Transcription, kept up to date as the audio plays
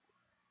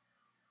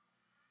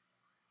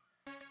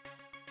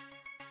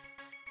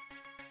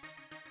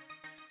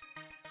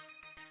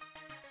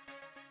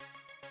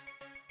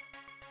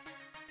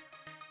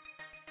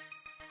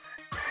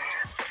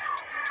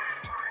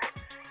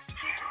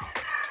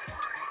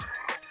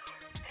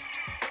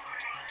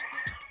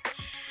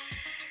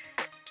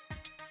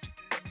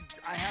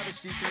I have a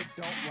secret.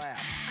 Don't laugh.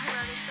 I'd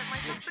rather set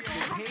my testicles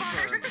on paper.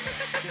 fire.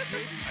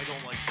 I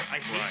don't like. I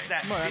hate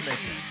that. Well, that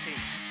makes fishy sense.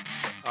 taste.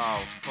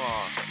 Oh,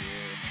 fuck,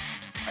 dude.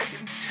 I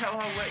can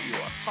tell how wet you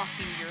are. Fuck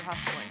you, you're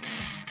hustling me.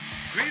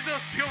 Please don't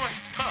steal my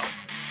stuff.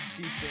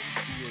 See things,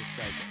 see your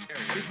psychic.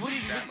 What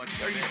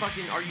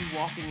are you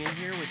walking in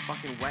here with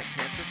fucking wet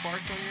cancer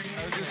farts on your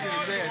I hands? was just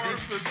gonna say, I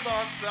think. It's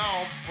not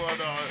south, but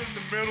in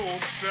the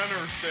middle center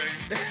thing.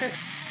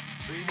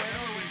 So you went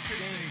on these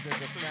things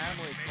as a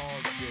family called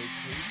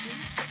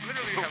vacations?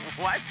 Literally,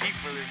 white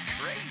people is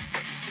crazy.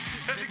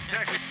 That's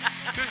exactly.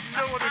 There's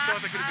no other thought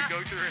that could have been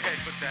going through her head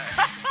but that.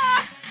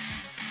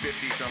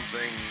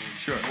 50-something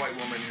white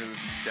woman who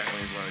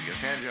definitely is one of the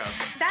hand jobs.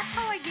 That's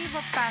how I gave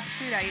up fast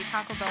food. I ate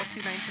Taco Bell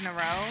 2 nights in a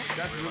row.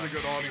 That's really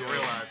good audio.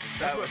 Realize That's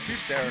That what was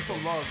people hysterical.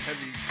 love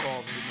heavy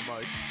calls in the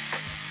mics.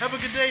 Have a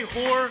good day,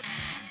 whore.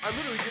 I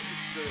literally give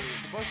the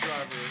bus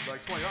driver like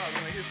 $20.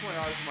 I'm like, here's $20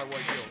 for my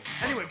white deal.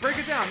 Anyway, break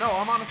it down. No,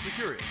 I'm honestly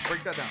curious.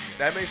 Break that down.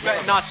 That makes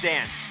But not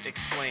dance.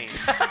 Explain.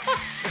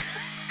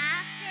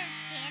 After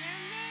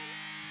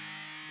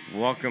Dinnerman?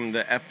 Welcome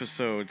to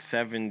episode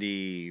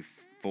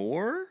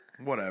 74?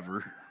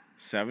 Whatever.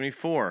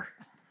 74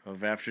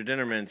 of After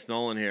Dinnerman. It's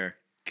Nolan here.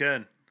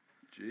 Ken.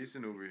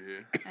 Jason over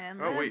here.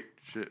 And Oh, then- wait.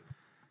 Shit.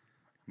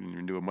 Didn't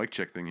even do a mic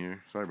check thing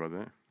here. Sorry about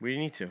that. We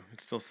need to.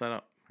 It's still set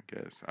up. I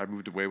guess. I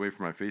moved way away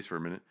from my face for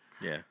a minute.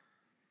 Yeah.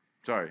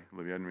 Sorry,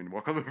 Olivia. I didn't mean to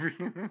walk all over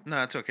you.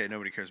 No, it's okay.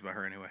 Nobody cares about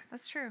her anyway.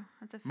 That's true.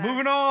 That's a fact.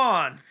 Moving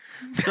on.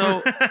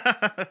 So,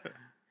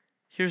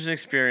 here's an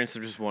experience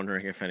I'm just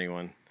wondering if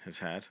anyone has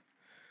had.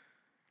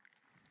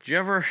 Did you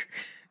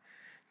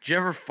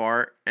ever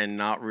fart and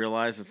not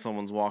realize that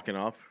someone's walking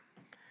up?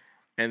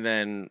 And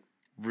then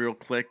real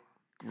quick,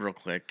 Real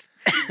quick.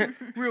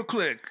 Real-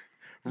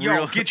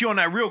 Yo, get you on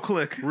that real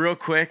quick. real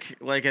quick,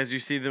 like as you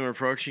see them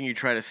approaching, you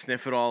try to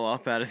sniff it all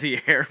up out of the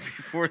air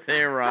before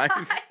they arrive.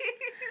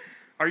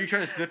 Are you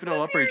trying to sniff it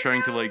all up, or are you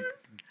trying to like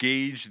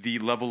gauge the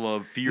level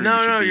of fear?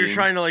 No, you you're should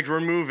trying to like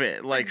remove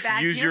it, like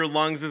vacuum? use your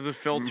lungs as a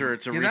filter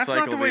to Yeah, recycle that's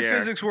not the way air.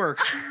 physics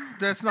works.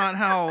 That's not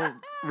how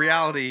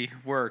reality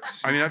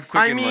works. I mean, I've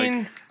I quickened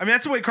mean,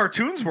 That's the way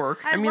cartoons work.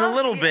 I mean, a love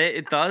little it. bit.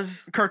 It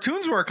does.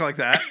 Cartoons work like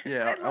that. like,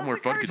 yeah, I love more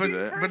the fun could do cartoon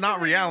that. But not person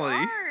that reality.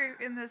 you are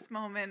in this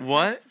moment.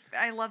 What?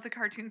 I love the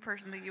cartoon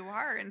person that you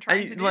are and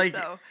trying to do like.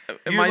 so.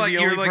 Am You're I like, the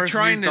only you're like person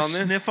trying who's to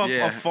done this? sniff up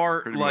Yeah, a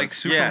fart pretty like much.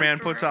 Superman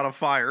Yeah. puts out a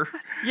fire.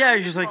 Yeah,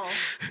 you're just like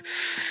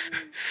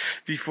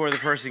Wonderful. before the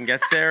person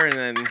gets there, and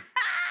then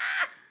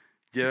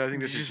Yeah, I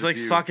think you that's just like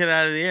suck it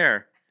out of the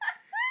air.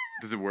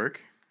 Does it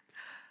work?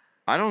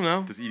 I don't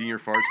know. Does eating your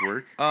farts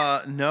work?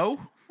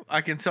 No,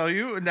 I can tell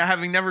you, and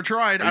having never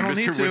tried, Are I you don't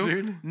need Mr. to.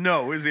 Wizard?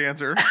 No is the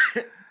answer.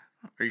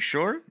 Are you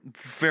sure?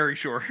 Very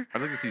sure.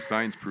 I'd like to see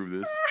science prove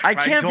this. I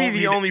can't be don't the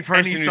need only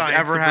person any who's science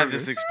ever to had prove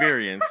this this.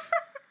 experience.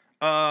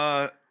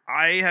 I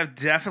have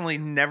definitely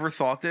never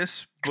thought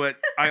this, but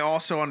I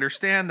also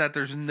understand that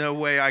there's no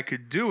way I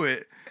could do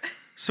it,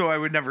 so I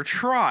would never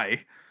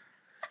try.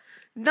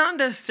 Not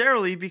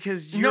necessarily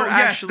because you're No,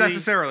 actually. yes,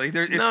 necessarily.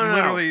 It's No.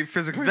 literally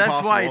physically That's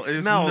impossible. why it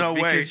There's smells no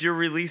way. because you're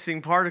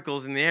releasing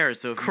particles in the air.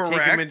 So if you take them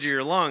Correct. into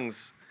your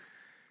lungs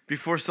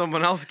before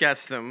someone else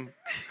gets them,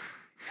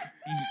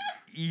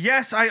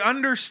 Yes, I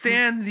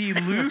understand the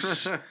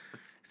loose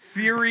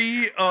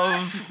theory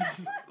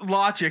of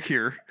logic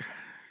here.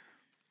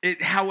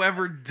 It,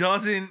 however,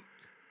 doesn't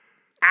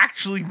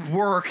actually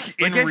work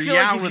in like I feel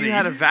reality. like if you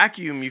had a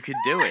vacuum, you could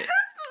do it.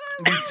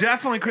 You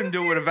definitely couldn't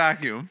do it with a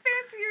vacuum.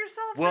 Fancy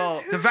yourself. Well,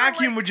 as The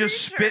vacuum Hoover-like would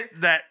just creature.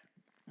 spit that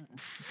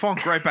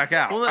funk right back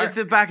out. Well, if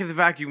the back of the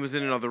vacuum was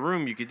in another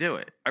room, you could do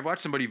it. I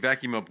watched somebody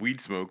vacuum up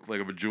weed smoke, like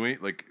of a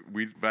joint, like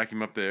weed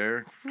vacuum up the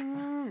air.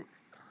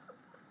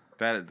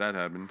 That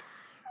happened.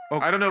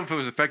 Okay. I don't know if it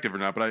was effective or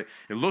not, but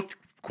it looked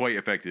quite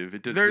effective.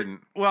 It just There-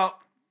 didn't. well,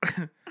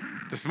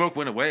 The smoke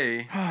went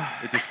away.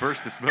 It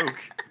dispersed the smoke.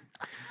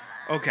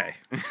 okay.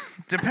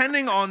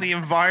 Depending on the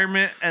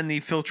environment and the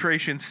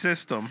filtration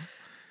system,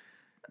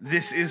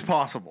 this is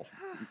possible,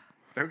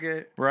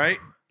 Okay. right?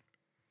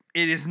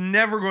 It is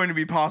never going to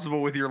be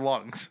possible with your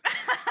lungs.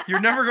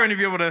 You're never going to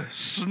be able to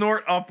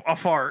snort up a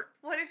fart.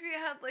 What if you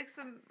had like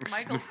some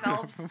Michael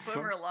Phelps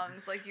swimmer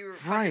lungs, like you were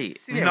fucking Right.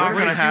 super Not what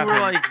gonna if you were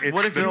happen. like? It's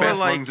What if the you were best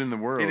like? lungs in the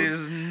world. It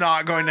is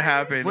not going to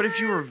happen. What if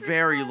you were Serious,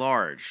 very it's not.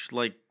 large,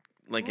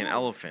 like an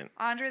elephant?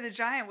 Andre the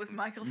Giant with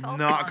Michael Phelps.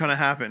 Not going to lungs.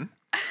 happen.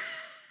 Yeah,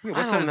 I what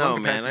don't size know,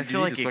 lung man. capacity I do feel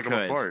you like need to it suck up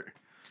a could. fart?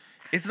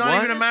 It's not What?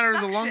 even a The matter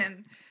of the lung.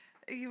 suction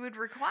you would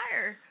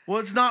require. Well,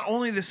 it's not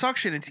only the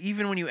suction. It's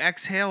even when you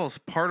exhale,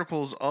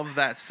 particles of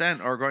that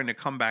scent are going to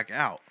come back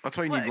out. That's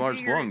why you What, need large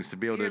do your- lungs to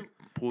be able to your-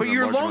 pull But in a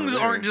your large amount lungs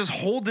of air. aren't just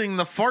holding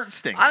the fart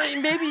stink. I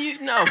mean, maybe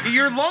you no.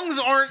 Your lungs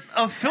aren't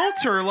a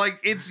filter. Like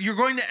you're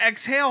going to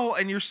exhale,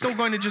 and you're still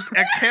going to just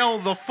exhale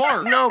the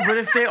fart. No, but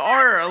if they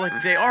are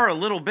a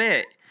little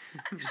bit,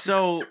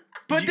 so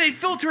But they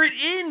filter it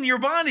in your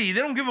body.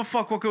 They don't give a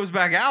fuck what goes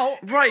back out.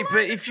 right.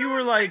 But if you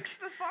were like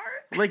The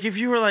fart. if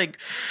you were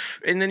like,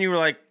 and then you were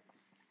like,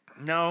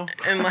 No.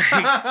 and like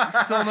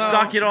Still no.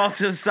 stuck it all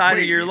to the side of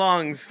Wait, your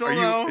lungs. Still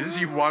no. Is this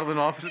you waddling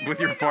off with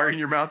your fart in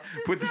your mouth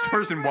with this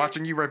person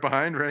watching you right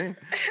behind, right?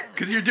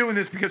 Because you're doing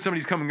this because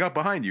somebody's coming up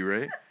behind you,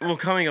 right? Well,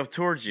 coming up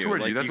towards you.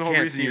 Towards like, you. That's the whole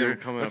can't reason see them you're.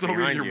 coming That's up the whole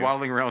reason behind you're you.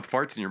 waddling around with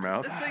farts in your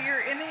mouth. So you're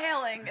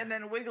inhaling and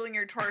then wiggling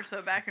your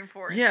torso back and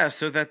forth. Yeah,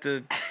 so that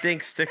the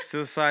stink sticks to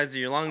the sides of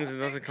your lungs and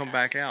doesn't come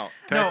back out.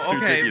 That's No,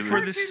 okay.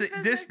 ridiculous.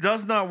 For this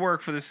does not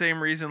work for the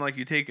same reason. Like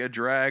you take a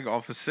drag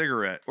off a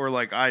cigarette, or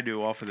like I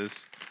do off of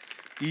this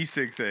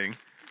e-cig thing,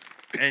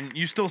 and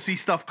you still see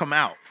stuff come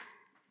out.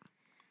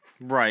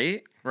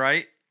 Right.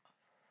 Right?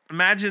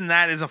 Imagine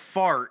that as a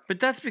fart. But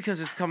that's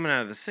because it's coming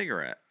out of the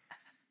cigarette.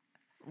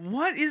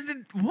 What is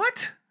the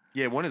what?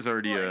 Yeah, one is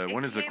already Well, it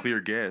one is a came clear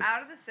gas.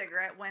 Out of the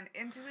cigarette, went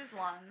into his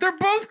lungs. They're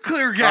both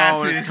clear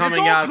gases. it's It's coming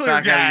all out clear back out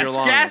of gas. your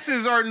lungs.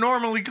 Gases are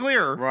normally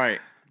clear. Right.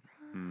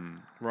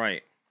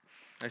 Right.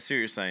 I see what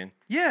you're saying.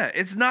 Yeah,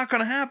 it's not going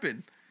to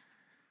happen.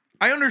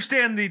 I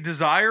understand the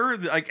desire,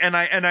 like, and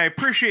I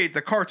appreciate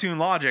the cartoon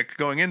logic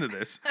going into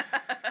this.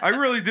 I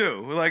really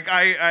do. Like,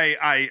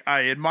 I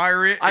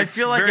admire it. I It's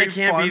feel like I very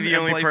can't be fun the and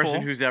only playful.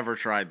 person who's ever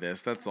tried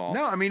this. That's all.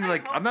 No, I mean,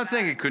 like, hope I'm not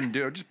saying not. it couldn't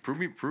do it. Just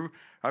prove.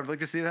 I'd like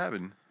to see it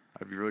happen.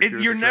 I'd be really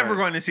curious. You're to never try it.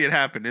 going to see it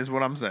happen, is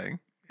what I'm saying.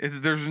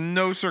 There's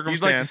no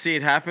circumstance. You'd like to see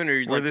it happen, or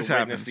you'd where like this to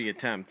witness happens. the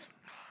attempt?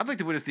 I'd like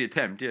to witness the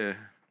attempt. Yeah.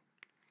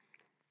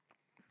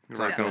 It's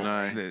Not not gonna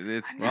gonna- lie.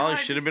 It's, Well, I it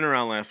should have just- been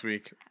around last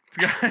week.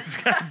 it's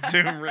got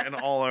Doom written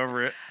all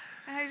over it.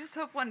 I just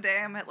hope one day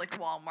I'm at like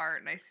Walmart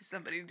and I see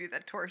somebody do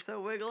that torso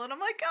wiggle and I'm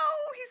like,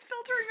 oh, he's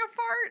filtering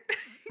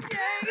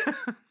a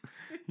fart.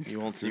 Yay. You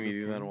won't see me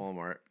do that at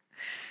Walmart.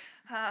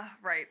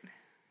 Right.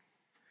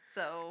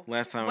 So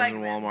Last time I was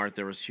in Wegmans. Walmart,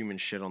 there was human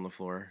shit on the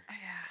floor.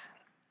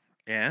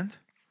 Yeah. And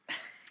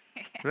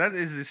that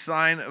is the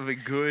sign of a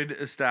good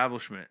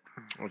establishment.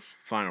 Which is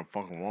fine at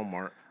fucking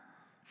Walmart.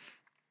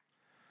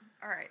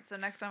 All right. So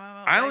next time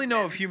I'm at I only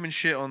know of Wegmans- human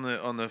shit on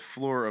the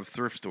floor of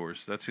thrift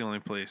stores. That's the only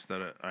place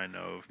that I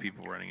know of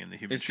people running into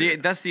human It's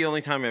shit. that's the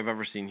only time I've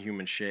ever seen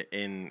human shit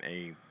in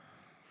a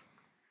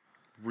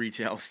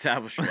retail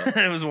establishment.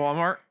 It was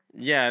Walmart.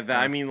 Yeah,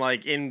 I mean,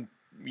 like in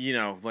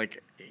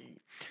like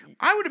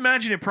I would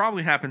imagine it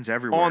probably happens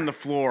everywhere. on the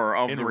floor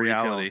of In the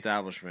retail reality.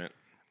 establishment.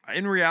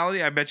 In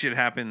reality, I bet you it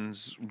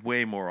happens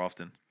way more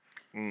often.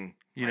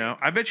 You know,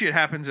 I bet you it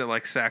happens at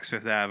like Saks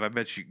Fifth Ave. I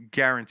bet you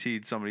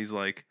guaranteed somebody's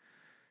like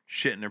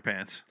shit in their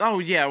pants. Oh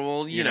yeah,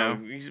 well you You know,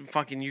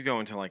 know? you go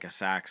into like a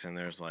Saks and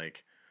there's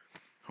like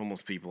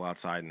homeless people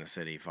outside in the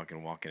city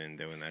fucking walking and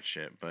doing that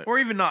shit. But Or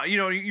even not, you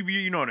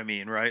know what I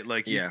mean, right?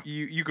 Like, Yeah.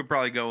 you could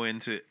probably go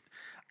into.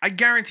 I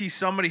guarantee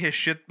somebody has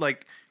shit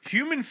like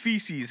human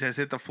feces has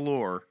hit the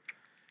floor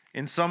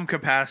in some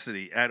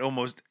capacity at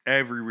almost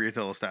every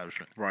retail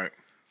establishment, right.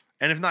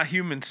 and if not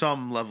human,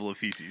 some level of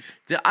feces.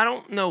 I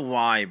don't know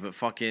why, but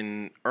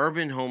fucking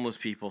urban homeless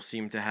people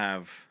seem to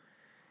have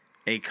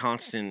a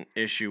constant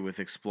issue with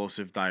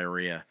explosive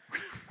diarrhea.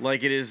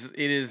 Like it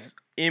is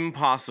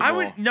impossible.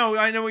 I know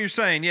what you're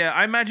saying. Yeah,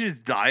 I imagine it's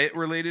diet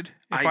related.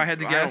 If I had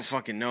to I don't guess,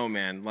 fucking know,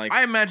 man. Like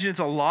I imagine it's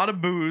a lot of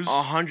booze.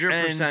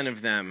 100% and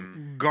of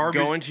them garbage.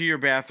 go into your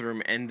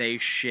bathroom and they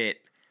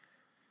shit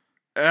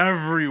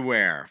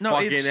everywhere. No,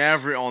 fucking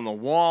it's- on the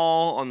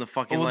wall, on the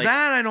fucking Well, like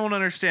that I don't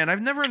understand.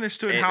 I've never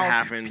understood it how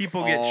happens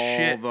people get all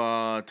shit.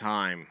 the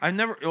time.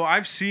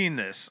 I've seen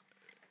this.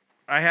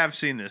 I have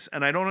seen this,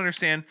 and I don't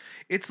understand.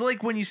 It's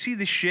like when you see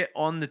the shit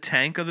on the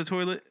tank of the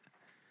toilet,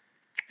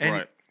 and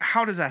Right.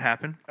 how does that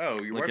happen? Oh,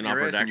 you Like wipe an your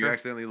upper ass and you decker?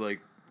 accidentally like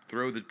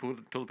throw the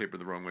toilet paper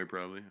the wrong way.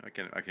 Probably. I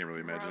can't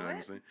really imagine. Throw it?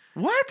 Honestly,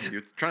 What?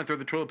 you're trying to throw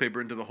the toilet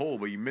paper into the hole,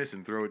 but you miss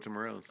and throw it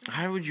somewhere else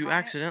How would you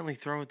accidentally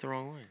throw it the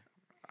wrong way?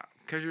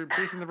 because you're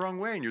facing the wrong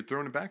way and you're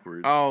throwing it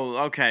backwards.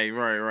 Oh, okay,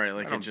 right.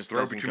 Like I it don't just throw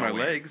it doesn't between go my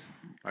in. legs.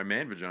 My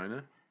man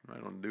vagina. I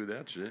don't do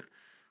that shit.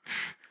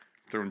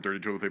 Throwing dirty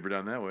toilet paper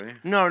down that way.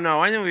 No,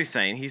 I know what he's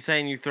saying. He's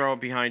saying you throw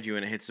it behind you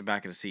and it hits the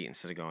back of the seat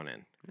instead of going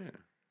in. Yeah.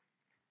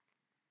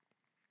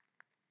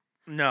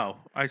 No,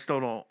 I still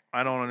don't.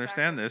 I don't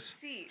understand this.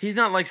 Seat. He's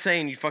not like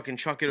saying you fucking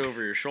chuck it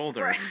over your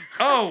shoulder Right.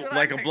 Oh, That's what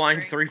like I'm a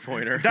blind picturing.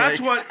 3-pointer. That's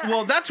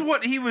Like, that's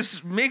what he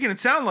was making it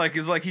sound like.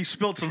 Is like he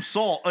spilled some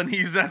salt and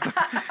he's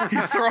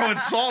he's throwing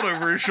salt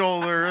over his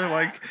shoulder,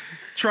 like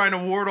trying to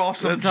ward off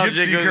some That's how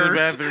Jake gypsy goes to the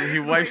curse. bathroom. He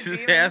wipes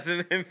his ass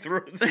and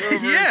throws it over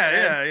his head.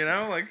 Yeah, you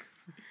know, like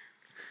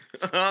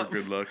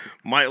Good luck.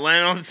 Might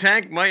land on the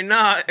tank, might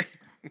not.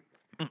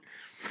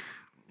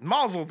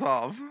 Mazel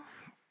tov.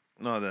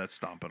 No, that's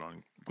stomping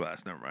on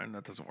glass. Never mind,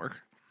 that doesn't work.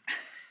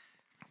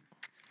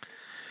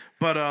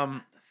 But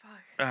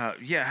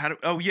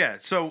yeah.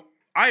 So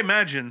I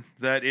imagine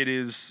that it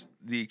is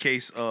the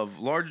case of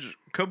large,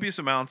 copious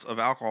amounts of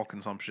alcohol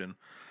consumption,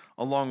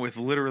 along with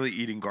literally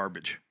eating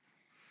garbage.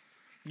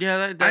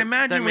 Yeah, that I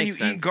imagine that when you makes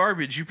sense. eat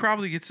garbage, you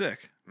probably get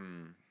sick.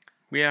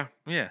 Yeah.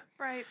 Yeah.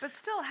 Right, but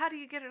still, how do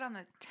you get it on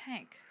the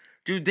tank?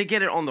 Dude, they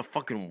get it on the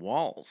fucking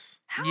walls.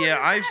 How Yeah,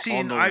 is I've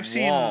that?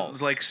 seen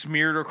walls. like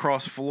smeared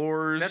across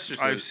floors. That's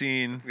just I've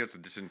seen. I think that's a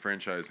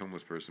disenfranchised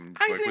homeless person.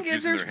 I like, think what's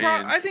using there's their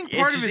hands. I think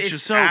part of it's it's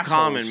just so assholes.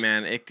 common,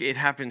 man. It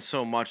happens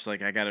so much.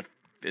 Like I gotta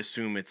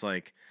assume it's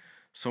like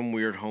some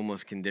weird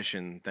homeless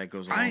condition that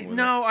goes along with it.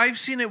 No, I've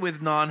seen it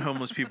with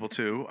non-homeless people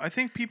too. I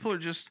think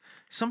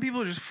some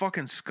people are just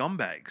fucking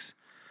scumbags.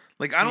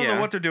 Like, I don't know Yeah.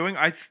 what they're doing.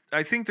 I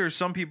think there's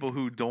some people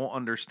who don't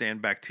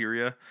understand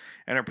bacteria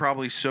and are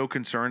probably so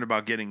concerned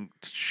about getting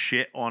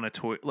shit on a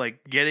toilet, like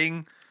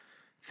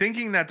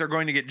thinking that they're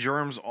going to get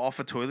germs off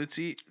a toilet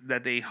seat,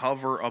 that they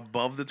hover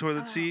above the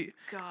toilet seat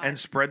God. and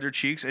spread their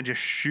cheeks and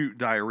just shoot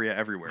diarrhea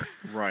everywhere.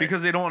 Right.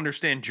 Because they don't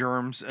understand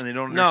germs and they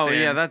don't No,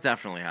 understand. yeah, that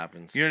definitely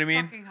happens. You know what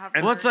I mean? Fucking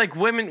And Well, it's like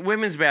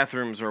women's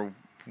bathrooms are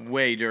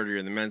way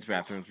dirtier than men's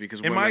bathrooms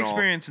because in women my all-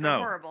 experience, They're no.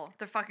 horrible.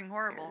 They're fucking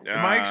horrible. In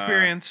my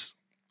experience,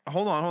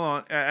 hold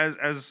on.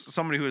 As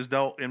somebody who has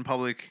dealt in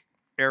public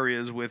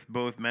areas with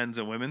both men's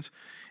and women's,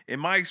 in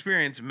my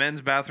experience,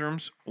 men's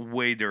bathrooms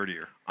way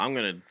dirtier. I'm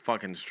gonna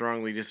fucking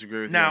strongly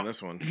disagree with you Now, on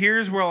this one.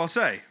 here's what I'll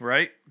say,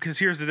 right? Because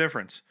here's the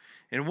difference.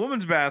 In a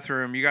woman's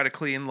bathroom, you got to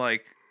clean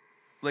like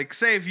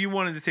say if you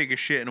wanted to take a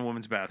shit in a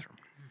woman's bathroom.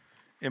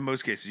 In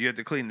most cases, you have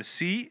to clean the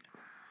seat,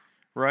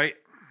 right,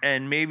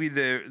 and maybe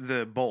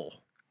the bowl.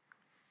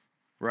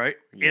 Right?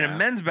 In a Yeah.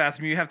 men's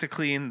bathroom, you have to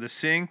clean the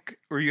sink,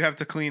 or you have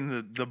to clean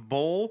the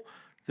bowl,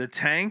 the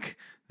tank,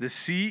 the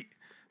seat,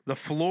 the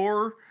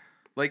floor.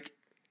 Like,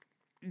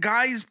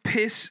 guys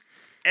piss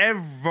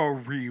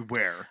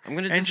everywhere. I'm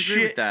gonna and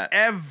disagree with shit that.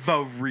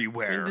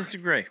 everywhere. I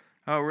disagree.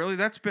 Oh, really?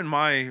 That's been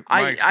my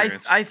I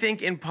experience. I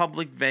think in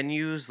public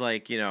venues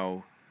like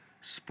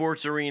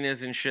sports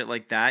arenas and shit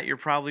like that, you're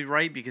probably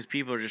right because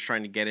people are just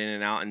trying to get in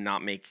and out and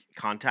not make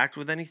contact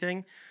with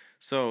anything.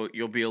 So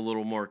you'll be a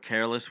little more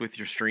careless with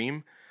your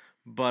stream.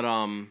 But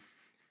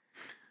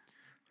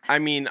I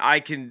mean, I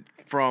can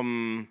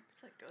from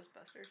It's like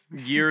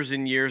Ghostbusters. years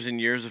and years and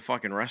years of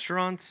fucking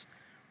restaurants,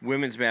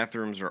 women's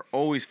bathrooms are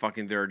always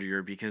fucking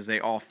dirtier because they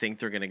all think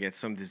they're gonna get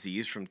some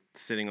disease from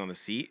sitting on the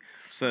seat,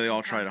 so they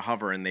all try to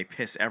hover and they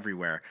piss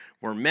everywhere.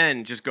 Where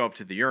men just go up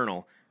to the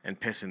urinal and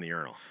piss in the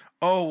urinal.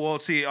 Oh, well,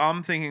 see,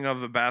 I'm thinking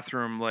of a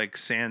bathroom like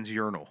sans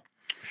urinal.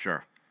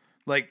 Sure.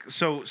 Like,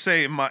 so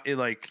say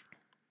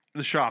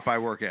the shop I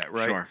work at,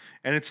 right? Sure.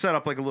 And it's set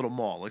up like a little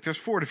mall. Like, there's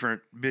 4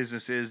 different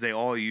businesses. They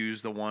all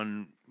use the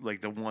one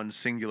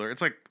singular.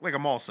 It's like a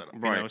mall setup, you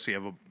Right. know? So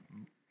you have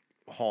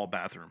a hall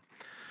bathroom.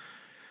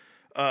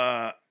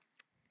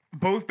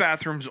 Both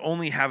bathrooms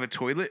only have a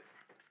toilet,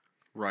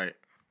 Right.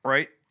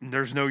 right?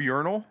 There's no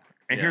urinal.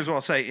 And Yeah. here's what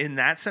I'll say. In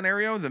that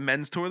scenario, the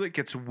men's toilet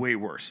gets way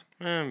worse.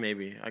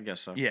 Maybe. I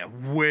guess so. Yeah,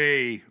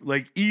 way,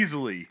 like,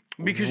 easily.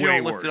 Because you way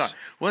don't lift it worse. up.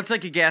 Well, it's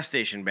like a gas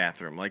station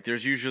bathroom. Like,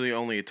 there's usually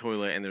only a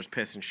toilet and there's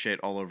piss and shit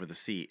all over the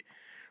seat,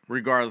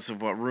 regardless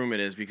of what room it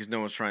is, because no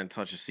one's trying to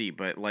touch a seat.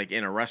 But, like,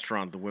 in a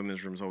restaurant, the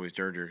women's room's always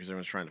dirtier because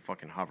everyone's trying to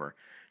fucking hover.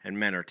 And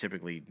men are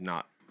typically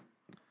not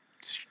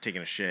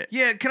taking a shit.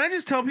 Yeah, can I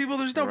just tell people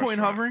there's no point in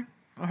restaurant.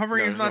 hovering?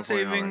 Hovering No, is there's no not point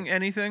in saving hovering.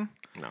 anything.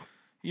 No.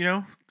 You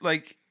know,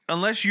 like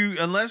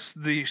unless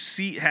the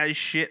seat has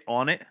shit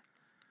on it,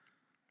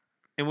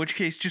 in which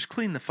case just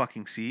clean the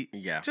fucking seat.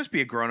 Yeah. Just be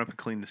a grown up and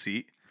clean the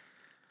seat.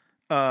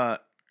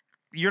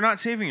 You're not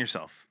saving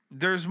yourself.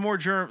 There's more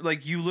germ.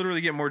 Like you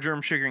literally get more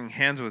germ shaking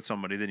hands with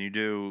somebody than you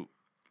do.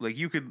 Like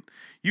you could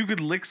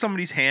lick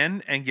somebody's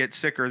hand and get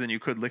sicker than you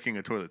could licking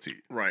a toilet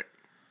seat. Right.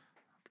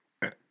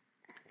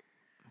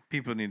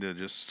 People need to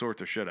just sort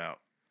their shit out.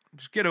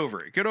 Just get over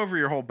it. Get over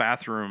your whole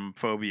bathroom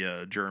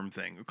phobia germ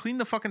thing. Clean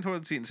the fucking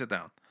toilet seat and sit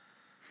down.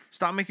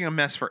 Stop making a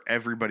mess for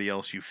everybody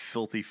else, you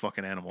filthy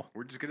fucking animal.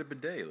 Or just get a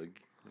bidet like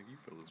you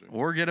fellas. Right?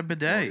 Or get a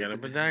bidet. Get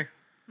up a day.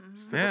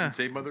 Yeah. And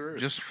save Mother Earth.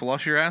 Just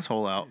flush your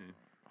asshole out.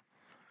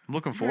 I'm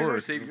looking You guys are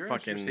forward. saving your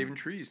Fucking- You're saving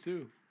trees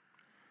too.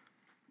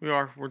 We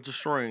are. We're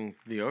destroying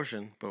the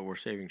ocean, but we're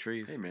saving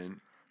trees. Hey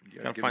man, you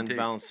Gotta give find and the take.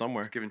 balance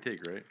somewhere. It's give and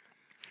take, right?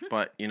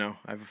 But, I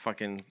have a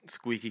fucking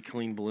squeaky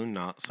clean balloon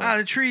knot. So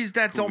The trees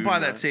that don't Balloon buy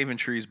that nut. saving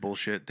trees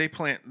bullshit. They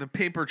plant the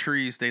paper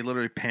trees. They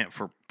literally plant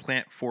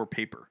for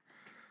paper.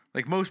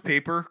 Like most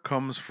paper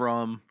comes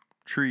from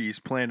trees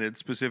planted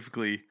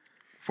specifically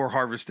for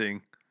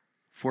harvesting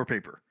for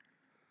paper.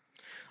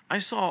 I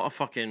saw a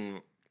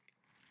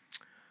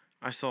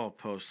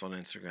post on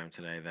Instagram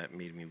today that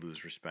made me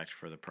lose respect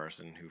for the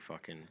person who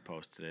fucking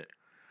posted it.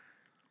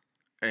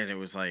 And it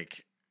was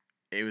like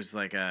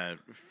a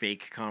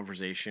fake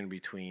conversation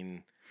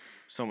between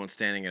someone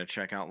standing at a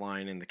checkout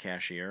line and the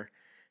cashier.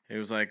 It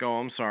was like, "Oh,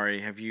 I'm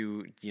sorry. Have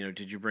you,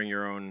 did you bring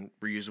your own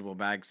reusable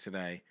bags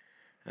today?"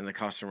 And the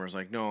customer's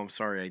like, "No, I'm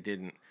sorry, I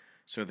didn't."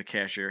 So the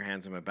cashier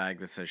hands him a bag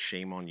that says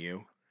 "Shame on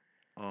you."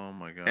 Oh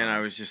my god. And I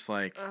was just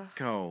like,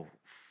 "Go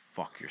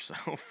fuck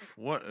yourself."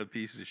 What a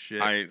piece of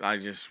shit. I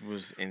just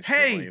was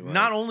instantly Hey, like,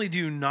 not only do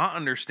you not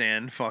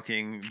understand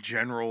fucking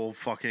general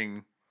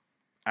fucking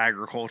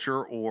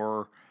agriculture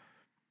or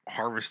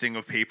harvesting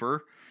of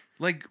paper,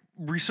 like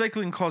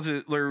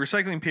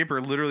recycling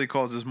paper literally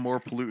causes more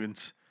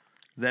pollutants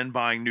than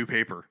buying new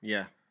paper.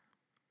 Yeah.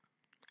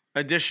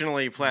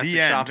 Additionally, plastic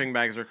The end. shopping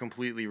bags are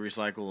completely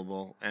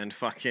recyclable, and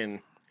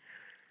fucking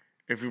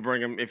if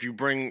you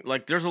bring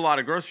like there's a lot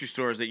of grocery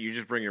stores that you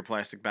just bring your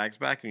plastic bags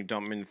back and you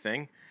dump them in the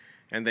thing,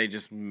 and they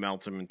just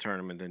melt them and turn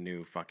them into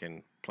new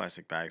fucking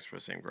plastic bags for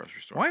the same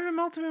grocery store. Why even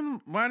melt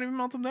them? Why not even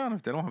melt them down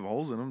if they don't have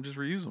holes in them? Just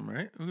reuse them,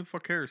 right? Who the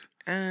fuck cares?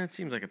 And it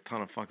seems like a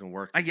ton of fucking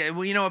work. I get.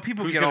 Well, you know what?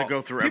 People Who's get gonna all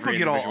go through people every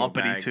get all individual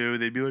uppity bag? too.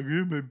 They'd be like,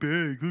 "Yeah, my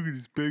bag. Look at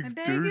this bag. My It's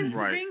bag dirty. is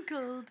Right.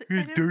 wrinkled. Look I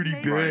at this dirty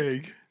don't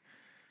like bag."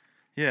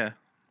 Yeah.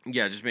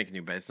 Yeah, just make a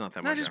new bed. It's not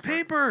that Not much just effort.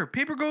 paper.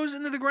 Paper goes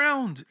into the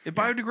ground. It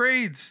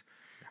biodegrades.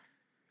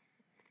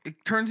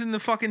 It turns into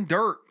fucking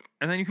dirt,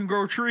 and then you can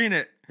grow a tree in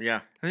it, Yeah.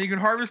 and then you can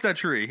harvest that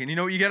tree, and you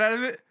know what you get out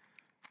of it?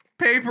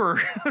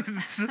 Paper.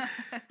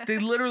 They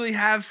literally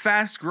have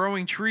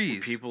fast-growing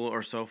trees. People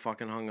are so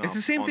fucking hung up. It's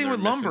the same on thing their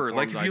with lumber.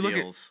 Like misinformed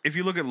ideals. if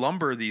you look at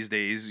lumber these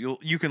days,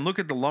 you can look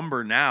at the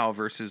lumber now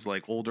versus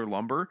like older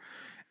lumber,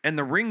 and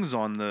the rings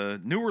on the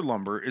newer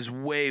lumber is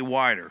way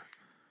wider,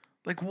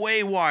 like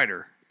way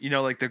wider. You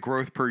know, like the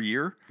growth per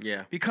year.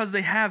 Yeah. Because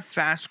they have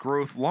fast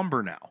growth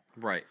lumber now,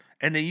 Right.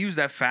 and they use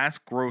that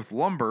fast growth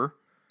lumber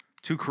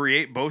to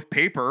create both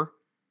paper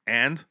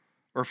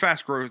or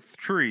fast growth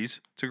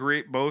trees to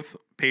create both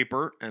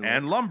paper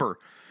and lumber.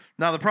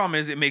 Now the problem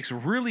is it makes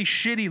really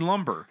shitty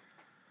lumber,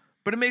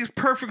 but it makes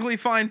perfectly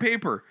fine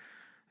paper.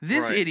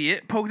 This Right.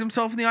 idiot poked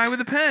himself in the eye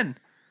with a pen.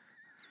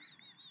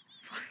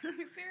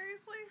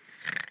 Seriously?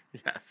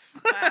 Yes.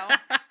 Wow.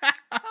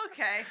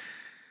 Okay.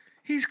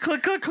 He's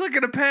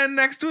clicking a pen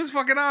next to his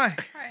fucking eye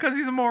because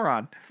he's a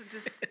moron. To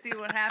just see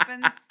what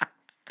happens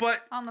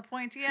But on the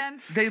pointy end.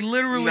 they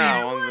literally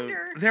No, on the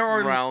wonder. there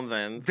are round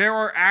end. there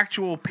are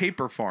actual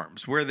paper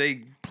farms where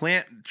they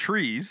plant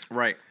trees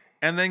Right.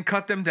 and then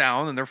cut them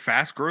down, and they're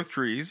fast growth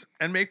trees,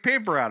 and make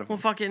paper out of them.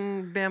 Well,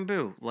 fucking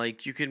bamboo.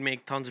 Like, you could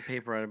make tons of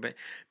paper out of it.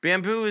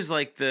 Bamboo is,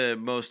 like, the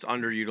most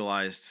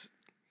underutilized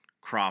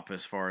crop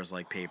as far as,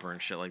 like, paper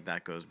and shit like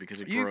that goes because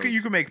it You grows can,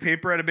 you can make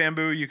paper out of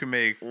bamboo. You can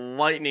make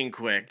lightning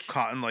quick.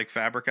 cotton like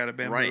fabric out of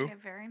bamboo. Right. A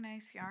very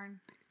nice yarn.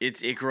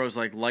 It grows,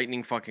 like,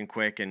 lightning fucking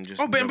quick and just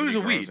Oh, bamboo's a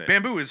nobody weed. grows it.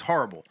 Bamboo is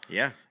horrible.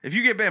 Yeah. If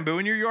you get bamboo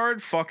in your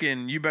yard,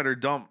 fucking, you better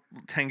dump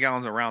 10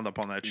 gallons of Roundup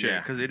on that shit Yeah.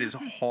 because it is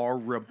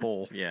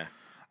horrible. Yeah.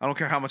 I don't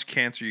care how much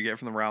cancer you get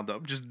from the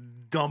Roundup. Just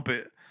dump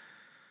it.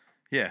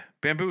 Yeah,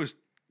 bamboo is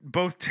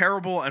both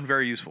terrible and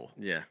very useful.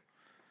 Yeah.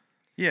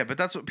 Yeah, but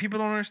that's what people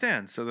don't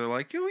understand. So they're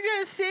like, "We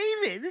gotta save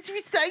it. Let's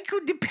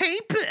recycle the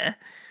paper."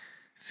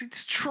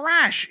 It's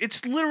trash.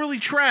 It's literally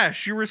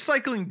trash. You're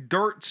recycling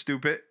dirt,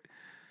 stupid.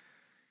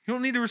 You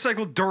don't need to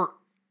recycle dirt.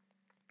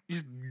 You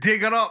just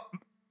dig it up.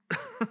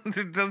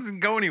 It doesn't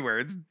go anywhere.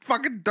 It's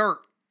fucking dirt.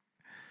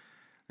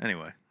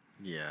 Anyway,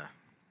 Yeah.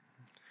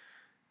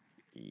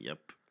 Yep.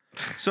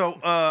 so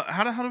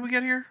how did we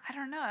get here? I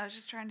don't know. I was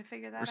just trying to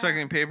figure that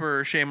Recycling out.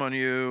 paper. Shame on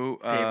you.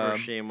 Paper,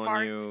 shame on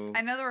Farts. you.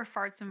 I know there were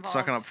farts involved.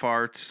 Sucking up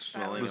farts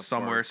Smelling was of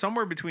somewhere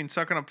farts. between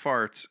sucking up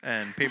farts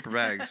and paper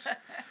bags.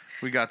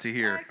 We got to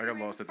hear. I got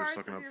lost at the Farts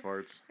sucking with up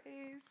your farts.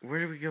 face. Where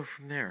do we go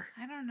from there?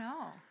 I don't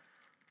know.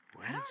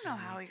 Where I don't do know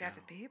how we got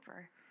go? to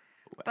paper.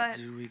 Where But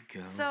do we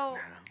go so,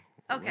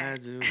 now? okay. Where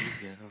do we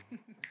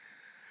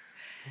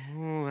go?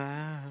 Ooh,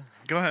 ah.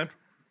 Go ahead.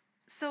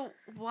 So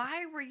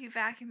why were you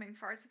vacuuming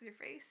farts with your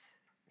face?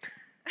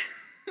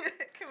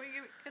 Can we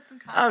get some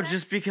context? Oh,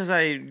 just because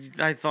I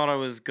thought I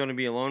was gonna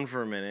be alone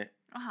for a minute,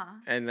 Uh-huh.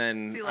 and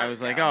then So you I let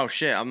was it like, go. "Oh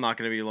shit, I'm not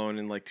gonna be alone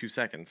in like 2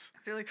 seconds."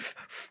 So you're like,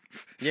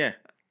 Yeah,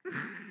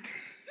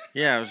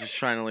 yeah. I was just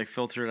trying to like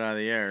filter it out of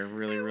the air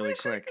really, I really wish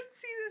I quick. could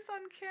see this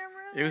on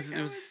camera. It was. Like,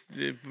 It was.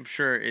 I'm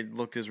sure it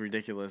looked as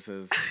ridiculous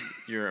as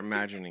you're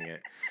imagining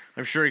it.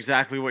 I'm sure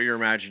exactly what you're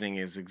imagining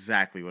is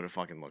exactly what it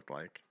fucking looked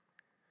like.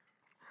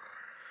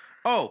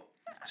 Oh,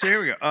 so here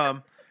we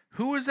go.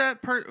 Who was that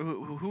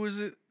who is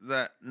it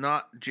that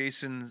not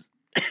Jason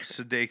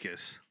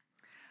Sudeikis?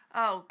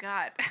 Oh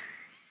God,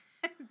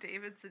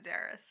 David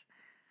Sedaris.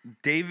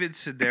 David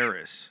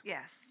Sedaris.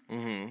 Yes.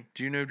 Mm-hmm.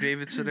 Do you know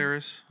David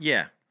Sedaris?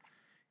 Yeah,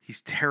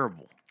 He's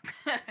terrible.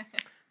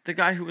 the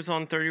guy who was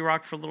on 30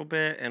 Rock for a little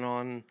bit and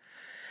on.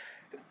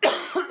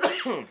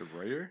 The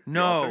writer? The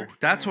No, author?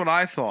 that's what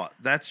I thought.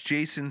 That's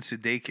Jason You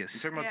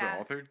Sudeikis. talking about Yeah.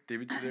 the author,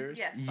 David Sedaris?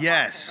 Yes. the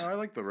Yes. Oh, I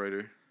like the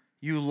writer.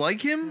 You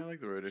like Yeah, him? I like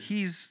the writer.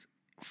 He's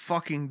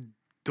fucking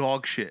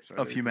dog shit Sorry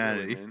of that you feel that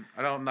way, humanity.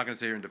 man. I'm not gonna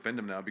sit here and defend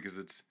him now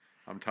because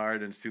I'm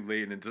tired and it's too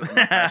late and I'm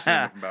not passionate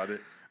enough about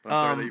it. But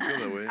I'm sorry that you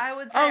feel that way. I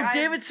would say. Oh,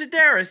 David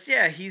Sedaris.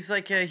 Yeah, he's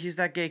like he's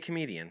that gay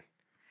comedian.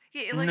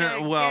 Yeah, like No,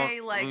 a well,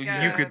 gay,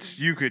 like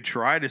you could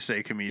try to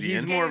say comedian.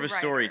 He's gay more of a writer.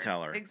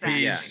 storyteller.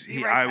 Exactly. He's- He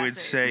he- writes I would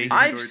essays. say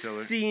I've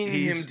storyteller. seen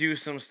He's- him do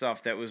some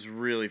stuff that was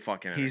really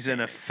fucking. He's an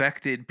entertaining.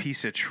 affected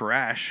piece of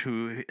trash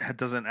who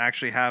doesn't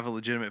actually have a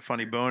legitimate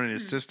funny bone, and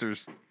his Hmm.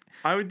 sister's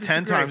I would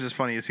 10 times as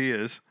funny as he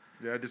is.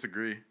 Yeah, I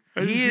disagree.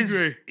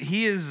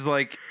 He is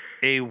like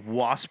a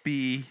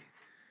waspy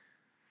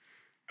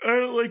I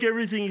don't like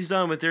everything he's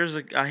done, but there's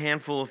a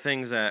handful of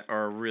things that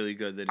are really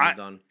good that he's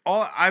done.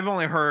 I've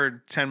only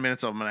heard 10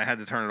 minutes of him, and I had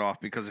to turn it off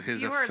because of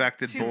his You heard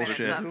affected 2 minutes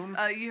bullshit.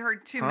 of- you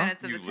heard 2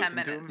 minutes of You the 10 listen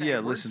to minutes. him? Yeah,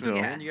 There's listen words to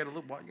him. man. You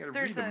gotta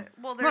There's read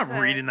them. there's not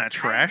reading that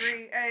trash.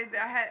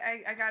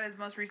 I got his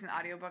most recent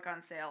audiobook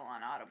on sale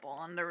on Audible,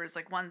 and there was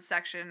like one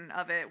section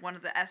of it. One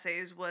of the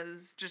essays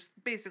was just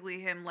basically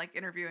him like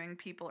interviewing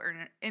people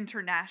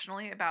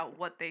internationally about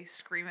what they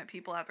scream at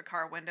people out the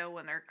car window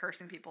when they're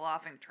cursing people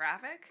off in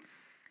traffic.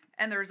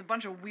 And there was a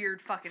bunch of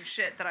weird fucking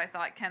shit that I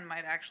thought Ken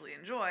might actually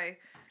enjoy.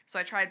 So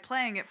I tried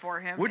playing it for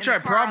him. Which in I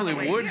the car on probably the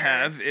way would here.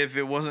 have if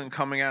it wasn't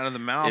coming out of the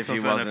mouth If of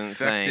he an wasn't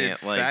saying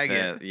affected it like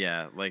faggot. that,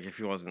 yeah, like if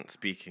he wasn't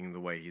speaking the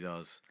way he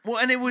does. Well,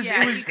 and it was Yeah,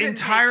 he couldn't take it.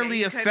 entirely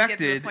He couldn't get to the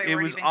affected. point It where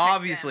it was even kicked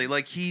obviously in.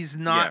 like he's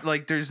not Yeah.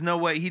 like there's no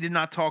way he did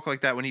not talk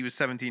like that when he was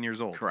 17 years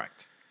old.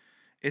 Correct.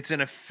 It's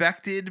an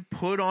affected,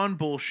 put on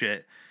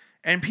bullshit,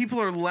 and people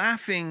are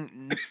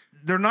laughing.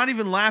 They're not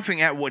even laughing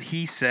at what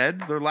he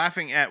said. They're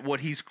laughing at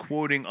what he's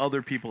quoting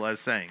other people as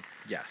saying.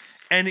 Yes.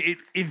 And it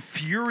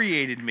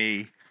infuriated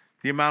me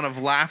the amount of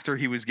laughter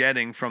he was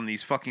getting from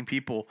these fucking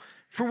people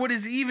for what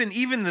is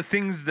even the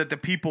things that the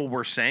people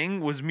were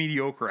saying was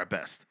mediocre at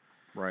best.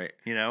 Right.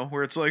 You know,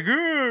 where it's like,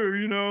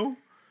 you know,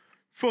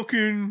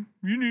 fucking,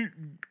 you need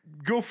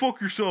go fuck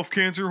yourself,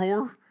 cancer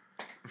whore.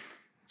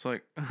 It's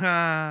like,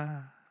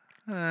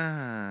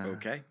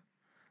 Okay.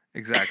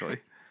 exactly.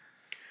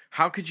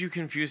 How could you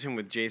confuse him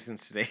with Jason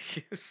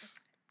Sudeikis?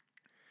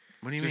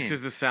 What do you Just mean?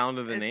 because the sound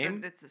of the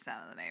name? It's the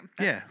sound of the name.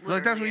 Yeah,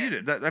 like that's what literally you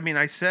it. did. I mean,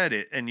 I said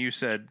it, and you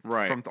said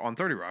Right. from on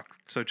 30 Rock.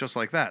 So just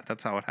like that,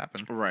 that's how it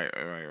happened. Right.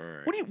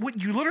 What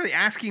you literally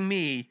asking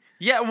me?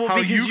 Yeah, well, How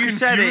because you you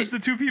said it. confused the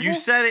two people? You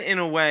said it in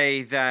a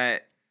way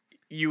that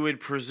you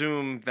would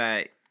presume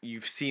that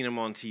you've seen him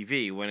on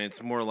TV when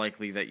it's more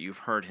likely that you've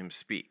heard him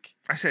speak.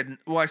 I said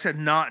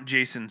not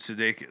Jason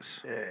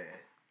Sudeikis.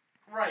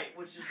 Right,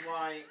 which is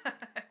why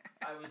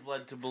I was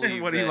led to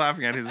believe. What are you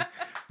laughing at? His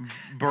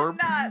burp,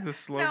 Not. the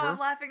slow No, burp. I'm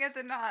laughing at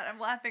the not. I'm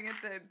laughing at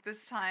the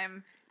this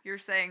time you're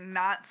saying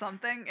not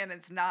something and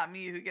it's not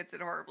me who gets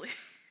it horribly.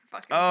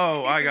 Fucking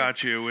Oh, I confused.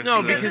 got you. With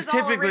No, the, because it's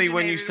all typically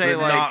when you originated say with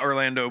with- like not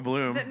Orlando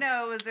Bloom.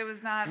 No, it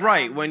was not.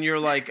 right when you're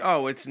like,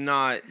 oh, it's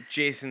not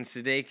Jason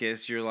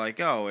Sudeikis, you're like,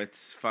 oh,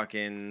 it's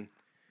fucking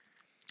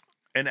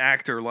An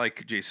actor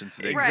like Jason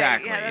Sudeikis. Right,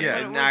 exactly. yeah, that's what it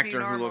An would be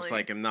actor who looks normally.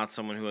 like him, not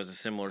someone who has a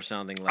similar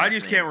sounding last I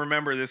just name. can't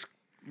remember this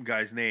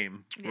guy's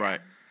name, Right.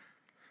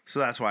 so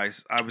that's why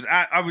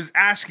I was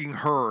asking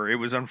her. It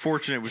was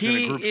unfortunate. It was in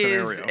a group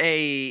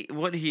scenario.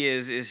 What he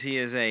is he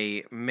is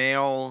a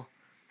male,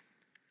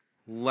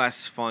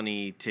 less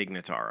funny Tig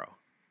Notaro.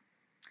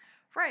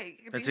 Right.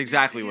 That's because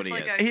exactly he's what he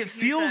like is. a- It he's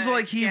feels a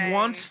like he gay-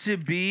 wants to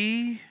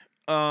be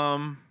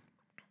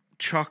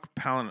Chuck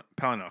Palahniuk.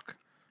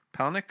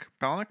 Palahniuk?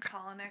 Colonic.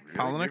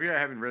 Palahniuk? Maybe I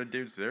haven't read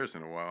David Sedaris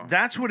in a while.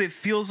 That's what it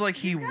feels like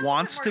he He's got a bit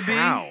wants more to be.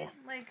 How?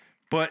 Like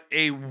But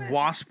a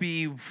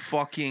waspy,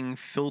 fucking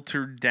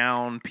filtered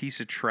down piece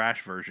of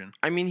trash version.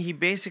 I mean, he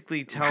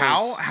basically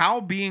tells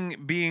How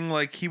being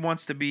like he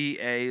wants to be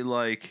a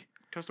like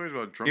Tell stories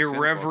about drunk Santa Clauses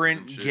irreverent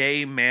and shit.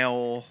 gay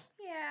male.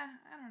 yeah,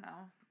 I don't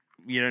know.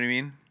 You know what I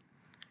mean?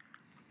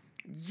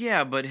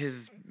 Yeah, but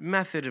his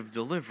method of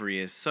delivery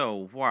is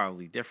so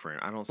wildly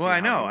different. I don't see Well, how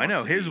I he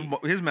know. wants to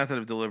be- His method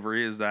of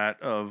delivery is that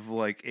of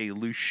like a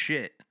loose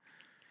shit,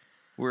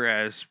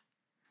 whereas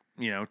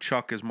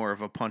Chuck is more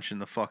of a punch in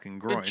the fucking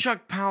groin. But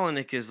Chuck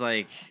Palahniuk is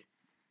like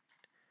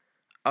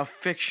a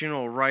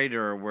fictional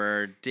writer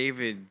where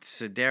David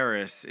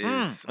Sedaris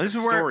is a This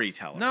is where-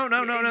 storyteller. No.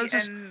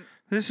 And-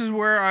 This is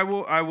where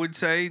I would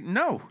say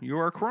no. You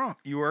are wrong.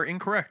 You are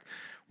incorrect.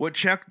 What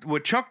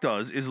Chuck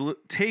does is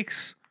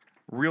takes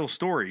real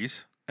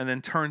stories and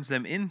then turns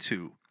them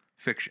into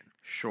fiction.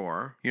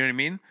 Sure. You know what I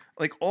mean?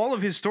 Like all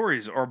of his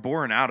stories are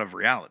born out of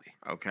reality.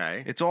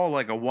 Okay. It's all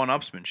like a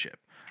one-upsmanship.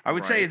 I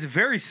would say Right. it's a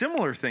very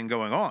similar thing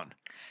going on.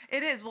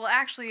 It is. Well,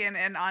 actually,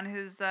 and on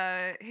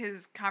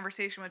his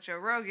conversation with Joe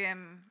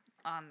Rogan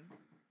on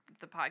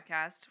the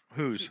podcast.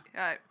 Whose?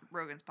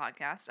 Rogan's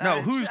podcast.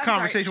 No, whose I'm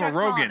conversation sorry,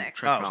 with Rogan? Palahniuk.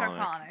 Chuck Chuck Palahniuk.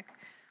 Palahniuk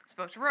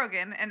spoke to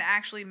Rogan and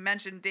actually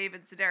mentioned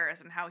David Sedaris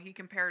and how he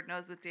compared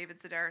notes with David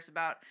Sedaris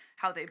about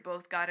how they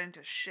both got into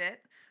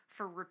shit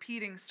for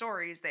repeating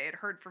stories they had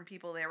heard from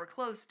people they were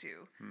close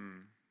to.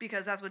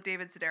 Because that's what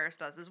David Sedaris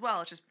does as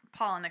well. It's just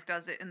Palahniuk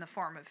does it in the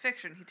form of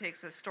fiction. He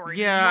takes a story,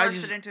 Yeah, I and morphs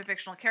just- it into a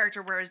fictional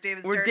character, whereas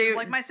David Where Sedaris David- is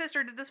like, my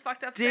sister did this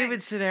fucked up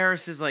David thing.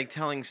 Sedaris is like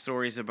telling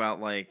stories about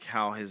like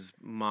how his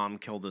mom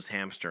killed his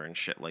hamster and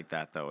shit like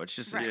that though. It's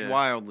just Right. it's Yeah.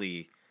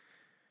 wildly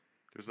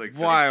There's like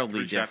wildly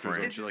three chapters different.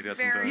 and It's shit like that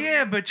very- sometimes.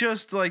 Yeah, but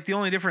just like the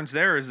only difference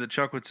there is that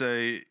Chuck would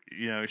say,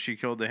 she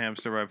killed the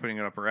hamster by putting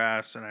it up her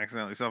ass and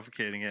accidentally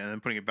suffocating it and then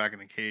putting it back in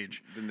the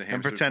cage Then the and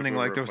hamster pretending took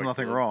like over there was like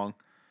nothing the- wrong.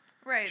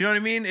 Right. Do you know what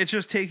I mean? It's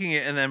just taking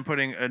it and then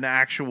putting an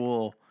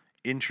actual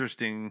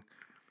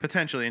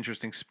potentially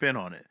interesting spin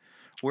on it.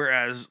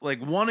 Whereas,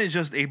 like, one is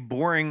just a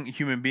boring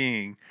human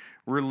being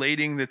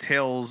relating the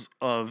tales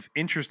of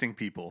interesting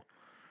people,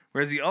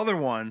 whereas the other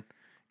one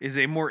is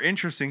a more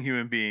interesting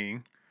human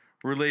being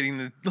relating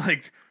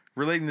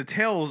the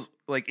tales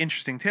like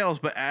interesting tales,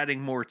 but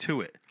adding more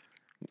to it.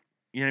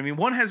 You know what I mean?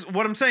 One has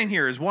what I'm saying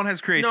here is one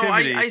has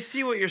creativity. No, I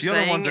see what you're The other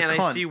saying, one's a and I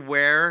cunt. see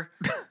where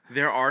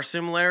there are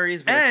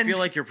similarities, but I And- feel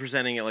like you're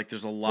presenting it like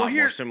there's a lot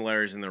here- more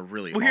similarities than there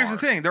really are. Well, here's the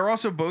thing: they're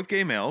also both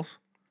gay males,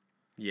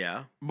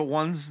 Yeah, but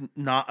one's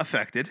not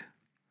affected.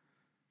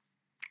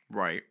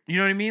 right. You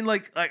know what I mean?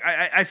 Like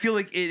I feel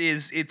like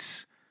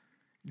it's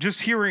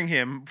just hearing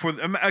him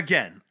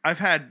again. I've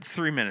had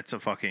 3 minutes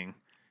of fucking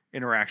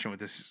interaction with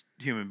this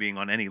human being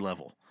on any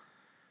level,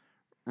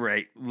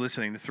 right?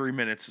 Listening to 3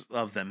 minutes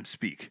of them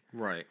speak,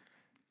 Right.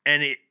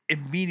 and it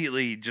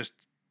immediately just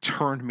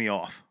turned me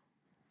off.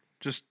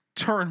 Just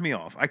turned me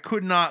off. I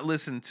could not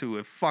listen to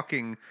a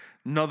fucking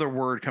another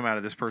word come out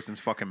of this person's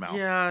fucking mouth.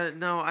 Yeah,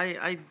 no,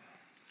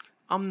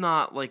 I'm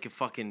not like a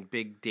fucking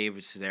big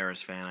David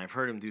Sedaris fan. I've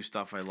heard him do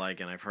stuff I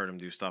like, and I've heard him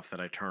do stuff that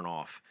I turn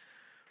off.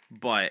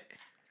 But,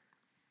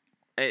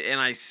 and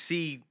I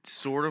see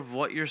sort of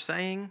what you're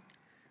saying.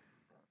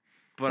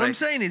 But What I'm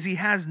saying is he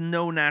has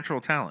no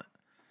natural talent.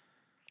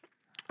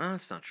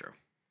 That's not true.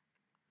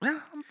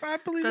 Yeah, I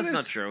believe That's it is.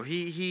 not true.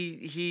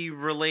 He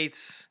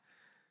relates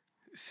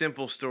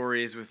simple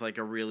stories with like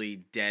a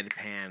really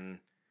deadpan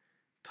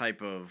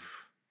type of.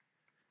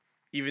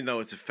 Even though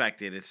it's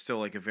affected, it's still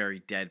like a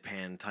very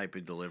deadpan type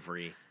of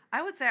delivery.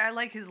 I would say I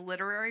like his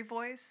literary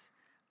voice.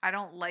 I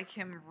don't like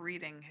him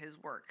reading his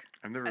work.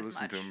 I've never as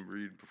listened to much. him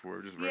read before.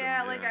 I've just read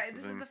Yeah, him. like that's the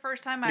this is thing. the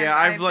first time Yeah,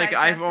 I've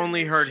digested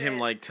only his heard him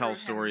shit like tell through him.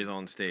 stories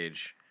on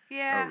stage.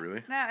 Yeah. Oh,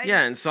 really? No, I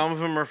Yeah, and just- some of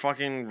them are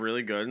fucking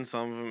really good, and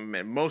some of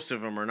them, most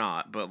of them are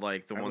not. But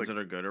like the I have, ones like,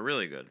 that are good are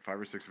really good.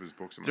 5 or 6 of his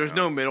books. In my There's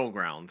no house. middle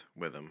ground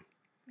with him.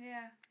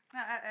 Yeah. No,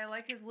 I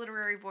like his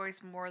literary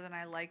voice more than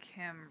I like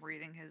him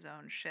reading his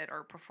own shit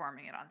or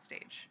performing it on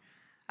stage.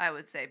 I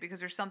would say, because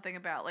there's something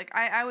about like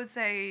I would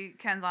say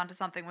Ken's onto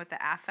something with the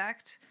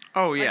affect.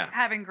 Oh Like, yeah,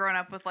 having grown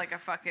up with like a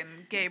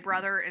fucking gay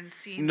brother and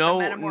seen the no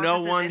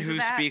metamorphosis one into who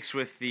that. speaks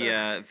with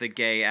the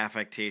gay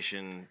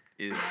affectation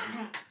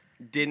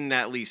didn't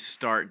at least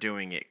start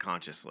doing it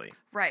consciously.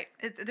 Right.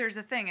 There's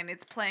a thing, and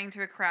it's playing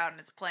to a crowd, and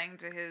it's playing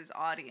to his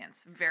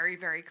audience very,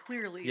 very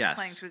clearly. Yes. It's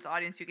playing to his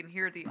audience. You can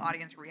hear the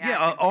audience react.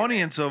 Yeah, an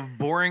audience of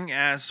boring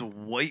ass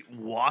white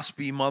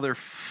waspy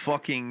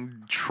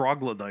motherfucking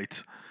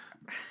troglodytes.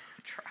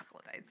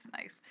 Troglodytes,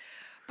 nice.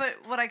 But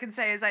what I can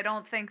say is I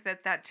don't think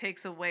that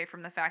takes away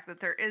from the fact that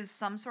there is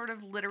some sort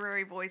of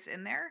literary voice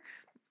in there.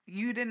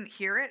 You didn't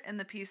hear it in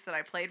the piece that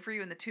I played for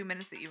you in the 2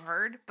 minutes that you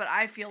heard, but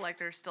I feel like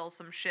there's still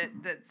some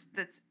shit that's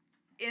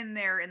in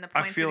there in the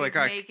points feel that like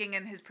he's I- making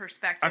and his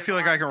perspective. I feel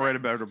like I on can write a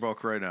things. better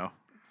book right now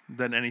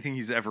than anything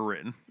he's ever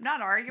written.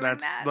 Not arguing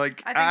That's that.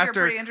 like I think after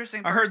you're a pretty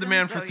interesting I heard the person,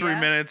 man for so 3 yeah.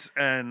 minutes,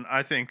 and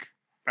I think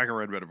I can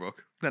write a better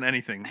book than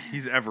anything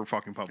he's ever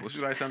fucking This published.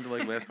 is what I sounded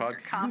like last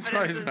podcast. This is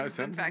what Confidence I is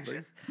sounded like.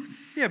 infectious.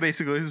 Yeah,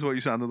 basically, this is what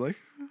you sounded like.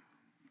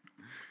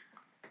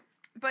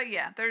 But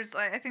yeah,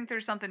 I think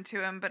there's something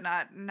to him, but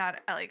not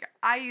like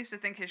I used to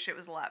think his shit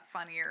was a lot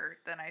funnier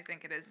than I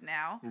think it is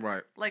now.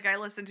 Right. Like I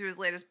listened to his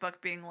latest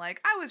book being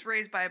like, I was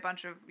raised by a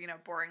bunch of,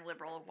 boring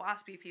liberal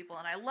waspy people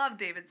and I love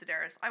David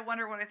Sedaris. I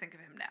wonder what I think of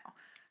him now.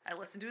 I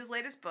listened to his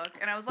latest book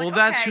and I was like, Well,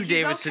 that's okay, who he's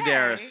David okay.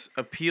 Sedaris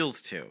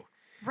appeals to.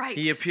 Right.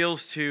 He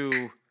appeals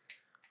to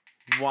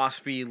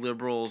waspy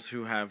liberals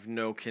who have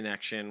no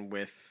connection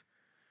with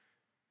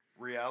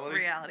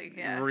Reality,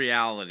 yeah.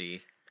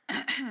 reality.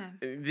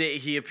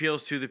 He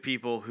appeals to the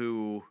people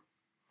who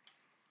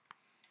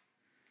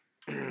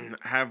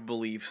have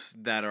beliefs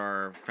that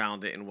are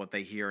founded in what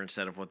they hear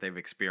instead of what they've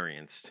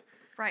experienced.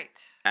 Right.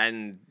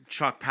 And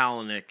Chuck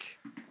Palahniuk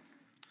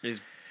is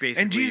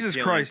basically And Jesus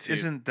appealing Christ, to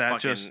isn't that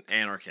fucking just-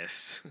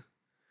 anarchists?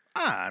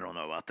 I don't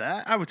know about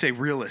that. I would say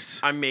realists.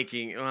 I'm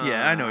making.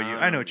 Yeah, I know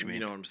what you mean. You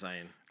know what I'm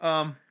saying.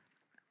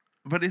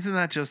 But isn't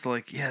that just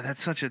like, yeah,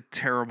 that's such a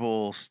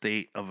terrible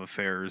state of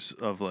affairs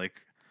of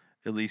like,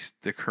 at least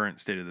the current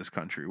state of this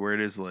country, where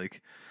it is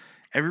like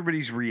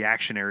everybody's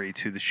reactionary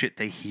to the shit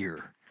they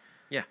hear.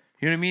 Yeah.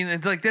 You know what I mean?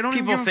 It's like they don't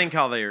People even think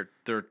how they're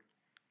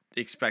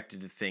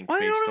expected to think. Well,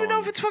 they based don't even know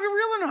on- if it's fucking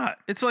real or not.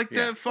 It's like Yeah.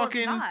 the Well, it's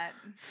fucking not.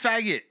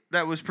 faggot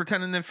that was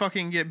pretending to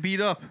fucking get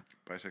beat up.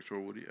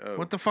 Bisexual Woody. Oh,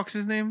 What the fuck's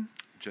his name?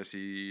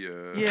 Jesse.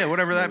 Yeah,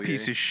 whatever that Smollett.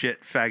 piece of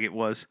shit faggot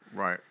was.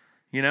 Right.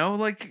 You know,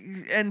 like,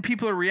 and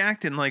people are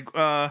reacting like,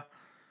 I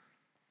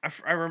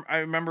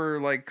remember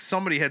like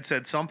somebody had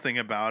said something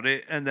about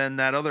it, and then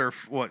that other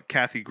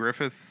Kathy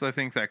Griffith, I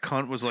think that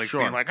cunt was like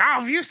Sure. being like,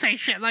 oh, if you say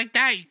shit like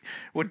that,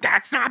 well,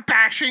 that's not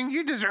bashing.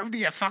 You deserve to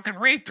get fucking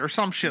raped or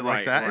some shit like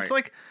Right, that. right. It's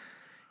like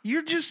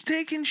you're just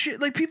taking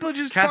shit. Like people are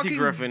just Kathy fucking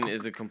Griffin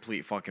is a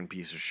complete fucking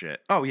piece of shit.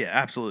 Oh yeah,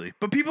 absolutely.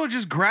 But people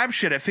just grab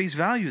shit at face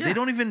value. They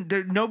don't even.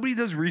 Nobody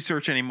does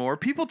research anymore.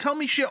 People tell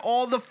me shit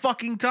all the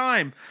fucking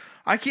time.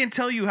 I can't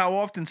tell you how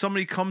often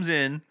somebody comes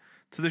in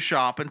to the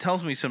shop and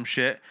tells me some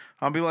shit.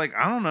 I'll be like,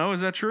 I don't know,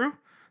 is that true?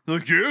 They're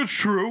like, yeah, it's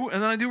true.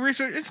 And then I do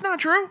research. It's not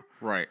true.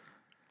 Right.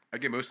 I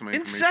get most of my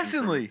information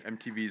Incessantly. from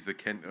MTV's the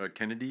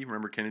Kennedy.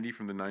 Remember Kennedy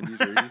from the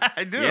 90s? or 80s?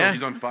 I do. Yeah.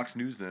 She's on Fox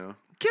News now.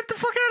 Get the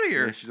fuck out of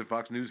here. Yeah, she's a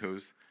Fox News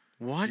host.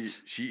 What?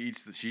 She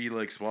eats she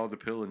like swallowed the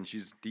pill and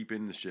she's deep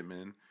in the shit,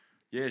 man.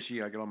 Yeah, I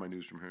get all my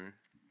news from her.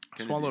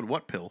 Swallowed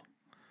what pill?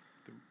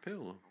 The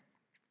pill.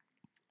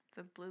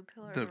 The blue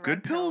pill or The red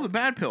good pill or the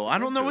bad pill? I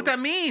don't know what pill.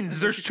 that means. She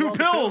There's two swallowed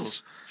the pill.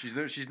 pills.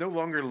 She's no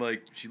longer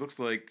like, she looks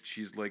like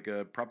she's like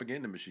a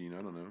propaganda machine.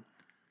 I don't know.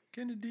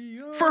 Kennedy.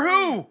 Oh, For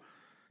who?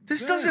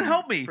 This doesn't them.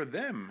 help me. For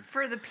them.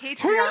 For the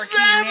patriarchy,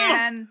 them?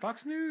 man.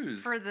 Fox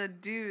News. For the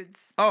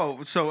dudes.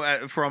 Oh,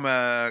 so from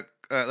a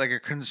like a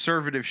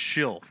conservative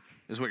shill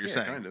is what you're yeah,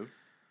 saying. kind of.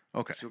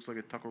 Okay. She looks like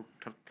a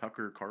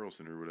Tucker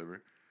Carlson or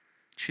whatever.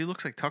 She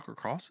looks like Tucker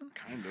Carlson?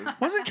 Kind of.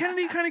 Wasn't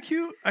Kennedy kind of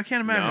cute? I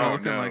can't imagine her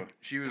looking like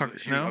she was Tucker-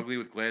 she no? was ugly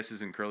with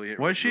glasses and curly hair.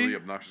 Was she? Really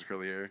obnoxious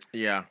curly hair.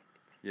 Yeah.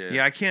 Yeah.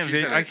 Yeah, I can't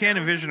She's had I a can't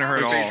envision her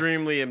at all.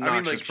 Extremely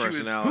obnoxious like, she was-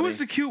 personality. Who was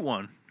the cute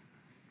one?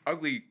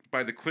 ugly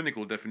by the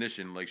clinical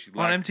definition. Like she On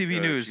lacked,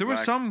 MTV News. she There was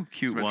lacked some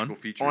cute symmetrical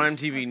one. features. on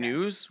MTV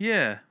News?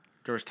 Yeah.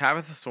 There was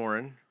Tabitha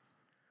Soren,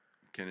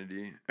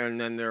 Kennedy.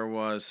 and then there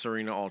was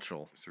Serena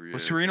Ulchel.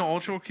 Was Serena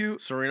Ulchel cute?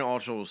 Serena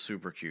Ulchel was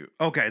super cute.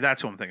 Okay,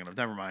 that's what I'm thinking of.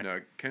 Never mind.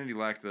 No, Kennedy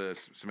lacked the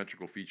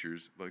symmetrical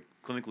features. Like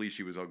clinically,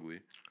 she was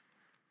ugly.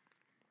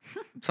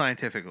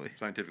 Scientifically.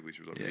 Scientifically,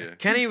 she was ugly. Yeah.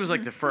 Kenny was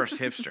like the first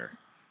hipster.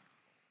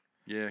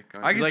 Yeah.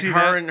 Kind I of. can Like see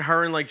her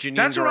that. and like Janine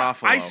That's what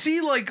Garofalo.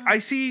 I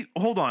see.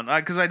 Hold on,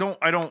 because I don't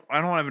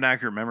have an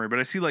accurate memory, but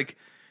I see like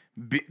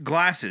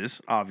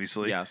glasses,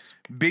 obviously. Yes.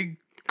 Big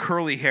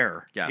curly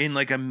hair. Yes. In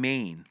like a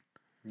mane,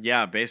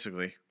 Yeah,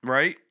 basically.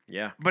 right?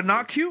 Yeah. But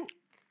not cute.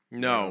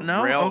 No.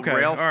 No? Rail, Okay,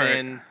 rail all right.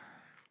 thin,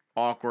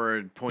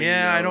 awkward, pointy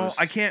Yeah, nose.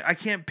 I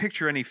can't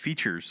picture any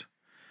features,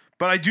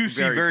 but I do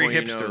see Very very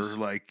pointy hipster. nose.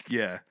 Like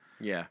Yeah.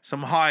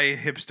 some high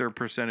hipster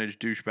percentage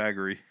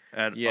douchebaggery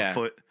at Yeah. a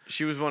foot.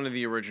 She was one of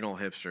the original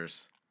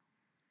hipsters.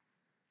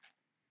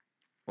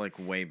 Like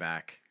way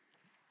back.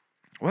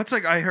 Well, that's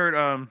like I heard.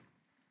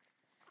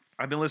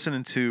 I've been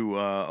listening to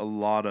a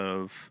lot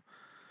of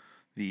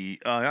the.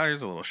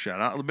 Here's a little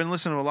shout out. I've been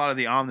listening to a lot of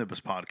the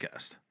Omnibus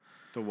podcast.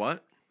 The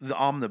what? The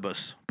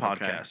Omnibus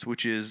podcast,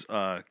 which is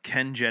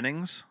Ken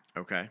Jennings.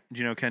 Okay. Do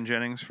you know Ken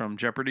Jennings from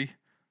Jeopardy?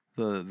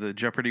 The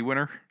Jeopardy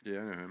winner. Yeah,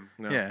 I know him.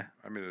 No. Yeah,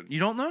 I mean, you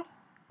don't know?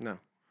 No.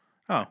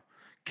 Oh,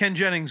 Ken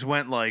Jennings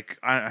went like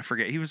I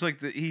forget. He was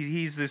like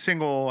he's the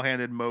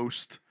single-handed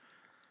most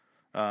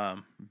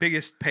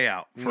biggest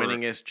payout for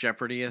Winningest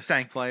Jeopardyist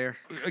Thank- player.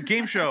 a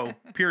game show.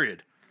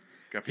 Period.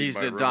 got beaten He's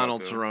by a the robot,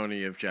 Donald though.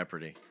 Cerrone of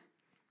Jeopardy.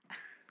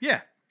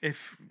 Yeah,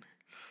 if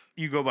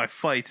you go by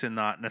fights and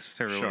not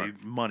necessarily Sure.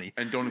 money.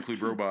 And don't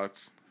include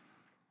robots.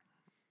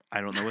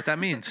 I don't know what that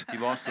means. He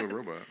lost to a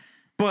robot.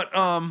 But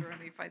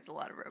Cerrone fights a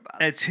lot of robots.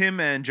 it's him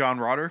and John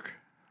Roderick,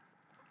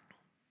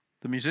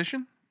 the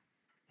musician.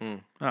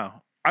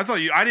 Oh, I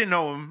didn't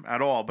know him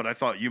at all, but I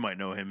thought you might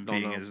know him,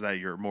 being know. as that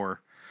you're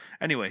more.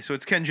 Anyway, so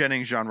it's Ken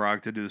Jennings, John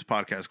Roderick to do this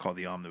podcast called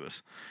The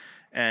Omnibus,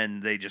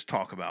 and they just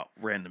talk about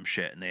random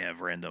shit, and they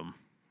have random,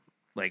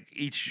 like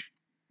each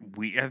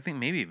week, I think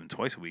maybe even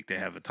twice a week, they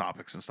have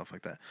topics and stuff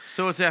like that.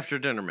 So it's after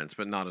Dinnermans,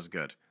 but not as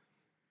good.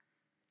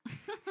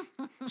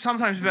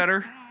 Sometimes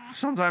better,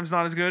 sometimes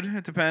not as good.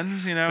 It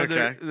depends, you know.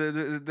 Okay.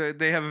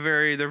 They have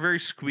they're very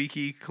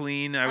squeaky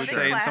clean. I would They're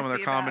say in some of their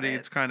classy about comedy, it.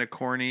 it's kind of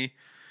corny.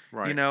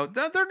 Right. You know,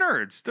 they're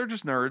nerds. They're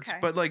just nerds, Okay.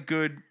 but like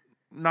good.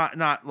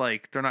 Not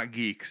like they're not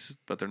geeks,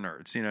 but they're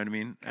nerds. You know what I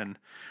mean? And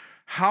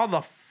how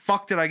the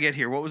fuck did I get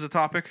here? What was the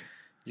topic?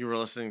 You were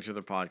listening to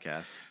the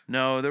podcast.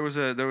 No, there was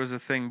a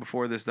thing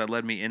before this that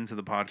led me into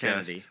the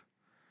podcast.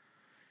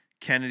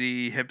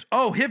 Kennedy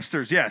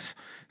hipsters, yes.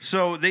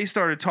 So they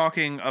started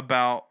talking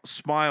about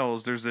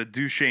smiles. There's a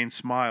Duchesne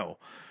smile,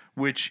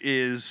 which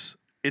is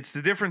it's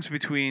the difference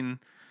between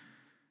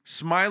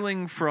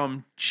smiling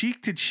from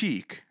cheek to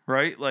cheek,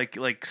 right?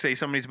 Like say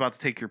somebody's about to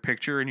take your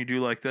picture and you do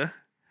like the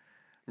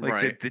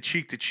Right. the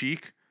cheek to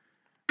cheek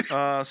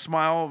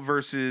smile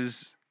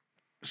versus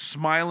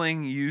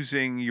smiling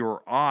using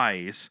your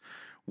eyes,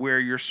 where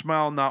your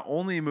smile not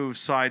only moves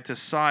side to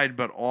side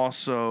but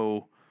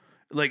also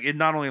like it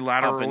not only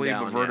laterally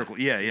down, but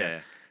vertically. Yeah. Yeah.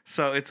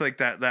 So it's like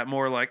that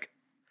more like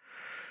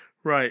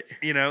Right.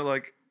 you know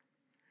like,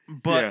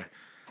 but Yeah.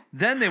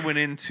 then they went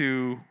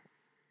into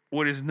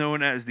what is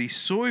known as the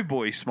soy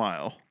boy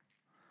smile,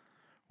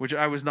 which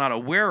I was not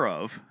aware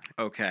of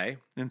Okay.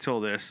 until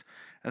this.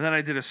 And then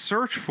I did a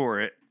search for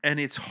it, and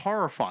it's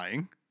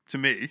horrifying to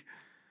me.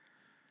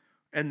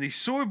 And the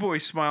soy boy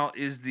smile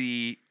is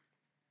the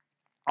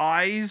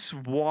eyes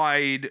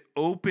wide,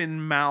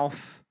 open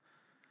mouth.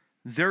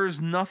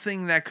 There's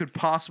nothing that could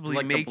possibly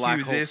Like the make black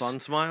you hole this sun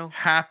smile?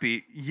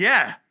 happy.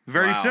 Yeah,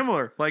 very Wow.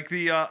 similar. Like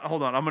the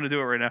hold on, I'm gonna do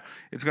it right now.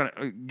 It's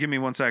gonna give me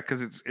one sec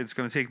because it's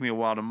gonna take me a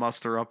while to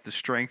muster up the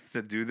strength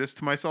to do this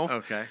to myself.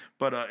 Okay.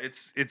 But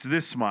it's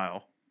this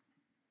smile.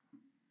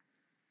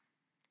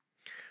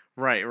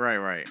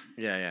 Right.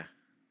 Yeah.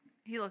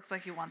 He looks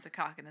like he wants a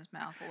cock in his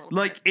mouth a little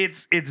Like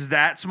bit. it's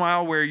that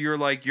smile where you're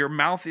like your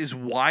mouth is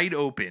wide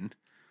open,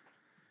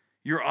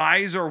 your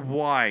eyes are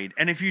wide,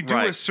 and if you do a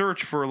Right.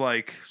 search for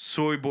like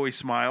soy boy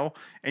smile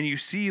and you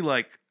see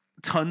like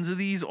tons of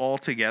these all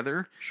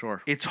together,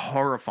 Sure. it's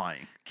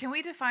horrifying. Can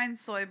we define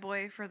soy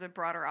boy for the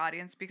broader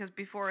audience? Because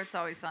before It's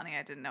Always Sunny,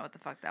 I didn't know what the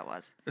fuck that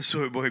was.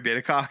 Soy boy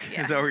beta cock.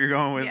 Yeah. Is that what you're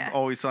going with? Yeah.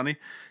 Always Sunny.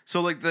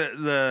 So like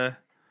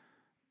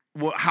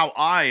how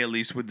I at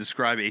least would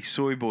describe a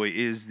soy boy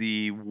is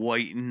the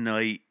white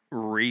knight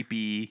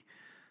rapey,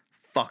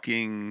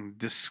 fucking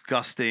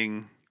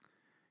disgusting,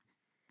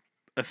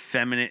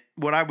 effeminate.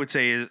 What I would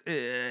say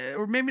is,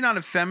 or maybe not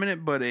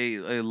effeminate, but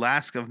a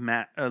lack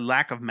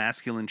of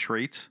masculine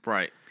traits.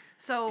 Right.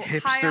 So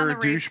Hipster high on the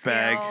rape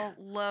douchebag. scale,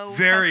 low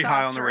Very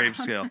high on the testosterone. rape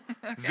scale.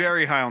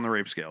 Very high on the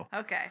rape scale.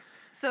 Okay.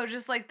 So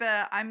just like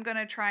I'm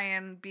gonna try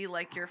and be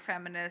like your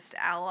feminist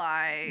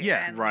ally.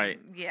 Yeah, and, right.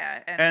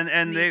 Yeah, And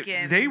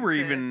sneak they were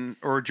into- even,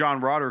 or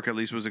John Roderick at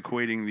least was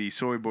equating the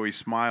soy boy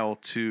smile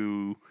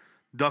to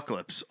duck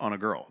lips on a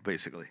girl,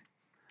 basically.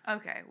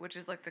 Okay, which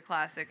is like the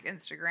classic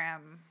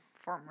Instagram,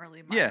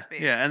 formerly Yeah, MySpace.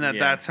 yeah, and Yeah.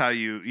 that's how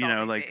you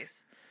know selfie like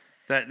face.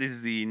 that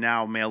is the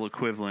now male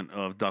equivalent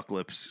of duck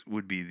lips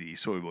would be the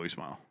soy boy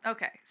smile.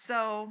 Okay,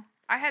 so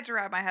I had to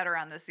wrap my head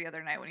around this the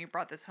other night when you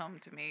brought this home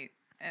to me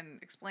and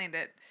explained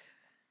it.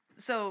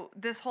 So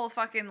this whole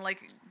fucking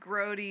like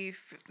grody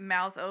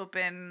mouth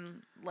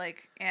open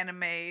like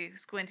anime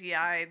squinty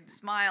eyed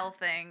smile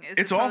thing is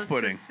It's supposed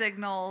off-putting. to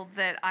signal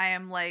that I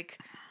am like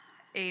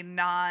a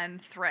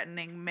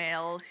non-threatening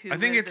male who I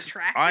think is it's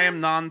attractive. I am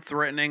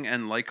non-threatening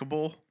and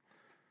likable.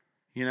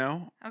 You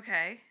know,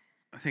 Okay.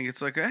 I think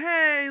it's like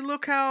hey,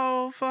 look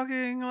how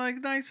fucking like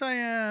nice I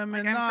am Like,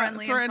 and I'm not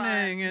friendly and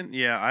threatening fun. and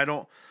yeah,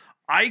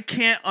 I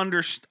can't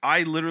understand.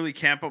 I literally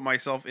can't put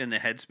myself in the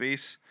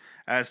headspace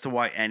as to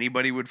why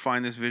anybody would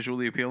find this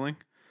visually appealing.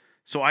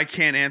 So I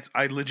can't answer.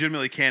 I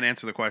legitimately can't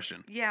answer the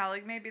question. Yeah,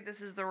 like maybe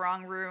this is the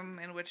wrong room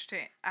in which to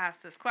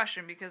ask this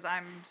question because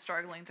I'm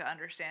struggling to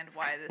understand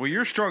why this. Well,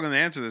 you're is- struggling to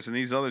answer this, and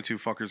these other two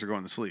fuckers are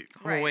going to sleep.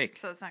 right? awake.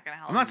 So it's not gonna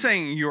help. I'm not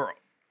saying you're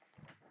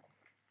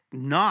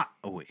not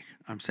awake.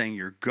 I'm saying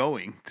you're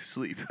going to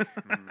sleep.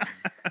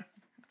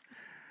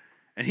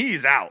 And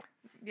he's out.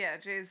 Yeah,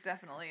 Jay's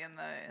definitely in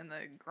the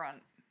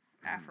grunt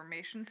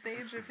affirmation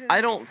stage of his.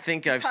 I don't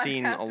think I've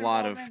seen a podcast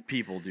lot of development.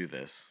 people do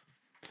this.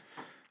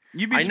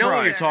 You'd be I know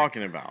what you're surprised.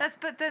 talking about. That's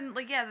but then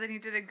like yeah, then he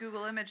did a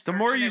Google image. The search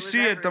more and you was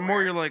see it, the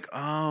more everywhere. you're like,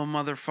 oh,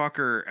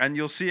 motherfucker. And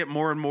you'll see it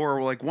more and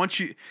more. Like,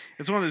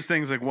 it's one of those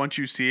things, like, once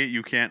you see it,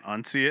 you can't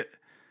unsee it.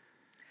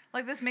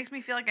 Like this makes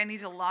me feel like I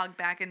need to log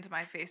back into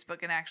my Facebook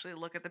and actually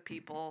look at the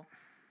people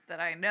that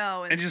I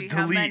know and, And just see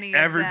how many delete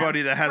of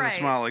everybody them, that has right, a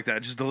smile like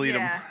that. Just delete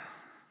yeah. them.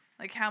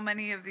 Like how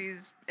many of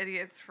these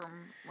idiots from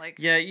like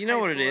Yeah, you know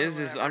high what it school or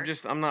is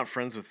whatever. I'm not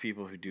friends with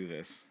people who do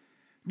this.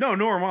 No,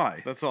 nor am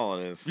I. That's all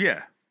it is.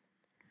 Yeah.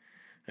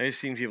 I've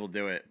seen people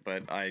do it,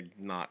 but I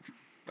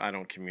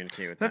don't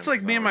communicate with That's them like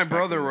 'cause me I and don't my respect them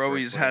brother in the first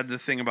always had place. the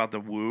thing about the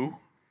woo.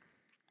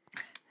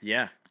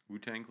 Yeah.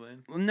 Wu-Tang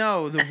Clan?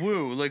 No, the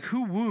woo. Like,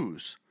 who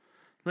woos?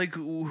 Like,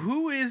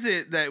 who is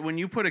it that when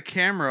you put a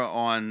camera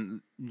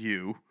on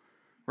you,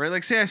 right?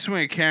 Like, say I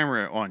swing a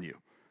camera on you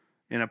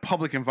in a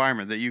public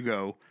environment that you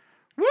go,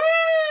 woo!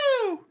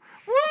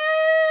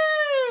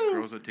 Woo!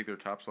 Girls that take their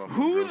tops off. when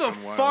Who girls the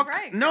gone wild. fuck?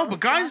 Right, no, girls but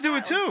guys gone do it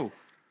wild. too.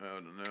 I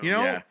don't know. You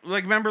know? Yeah.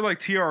 Like, remember, like,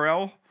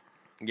 TRL?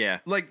 Yeah.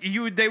 Like,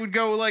 they would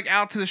go, like,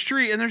 out to the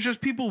street and there's just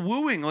people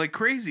wooing like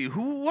crazy.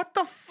 What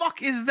the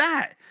fuck is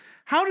that?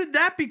 How did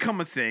that become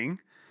a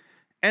thing?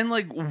 And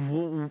like,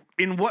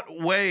 in what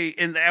way?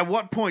 And at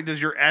what point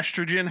does your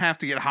estrogen have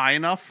to get high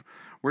enough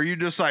where you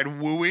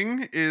decide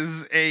wooing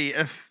is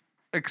a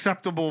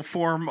acceptable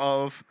form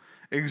of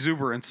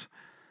exuberance?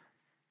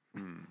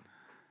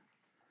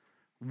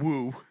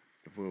 Woo,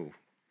 Woo.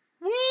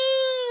 woo!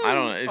 I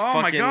don't know. It's Oh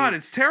my fucking- god,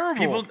 it's terrible.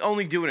 People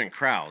only do it in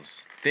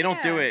crowds. They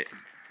don't do Yeah. it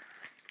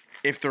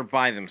if they're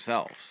by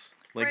themselves.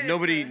 Like Right, it's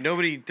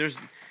nobody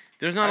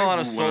there's not a I lot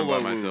of woo when I'm by solo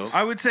myself. woos.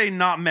 I would say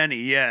not many.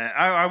 Yeah,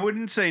 I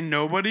wouldn't say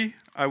nobody.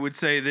 I would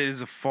say there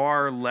is a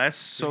far less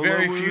solo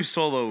Very woos. few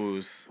solo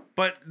woos.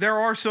 But there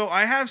are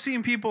I have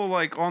seen people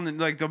like on the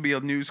like there'll be a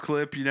news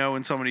clip, you know,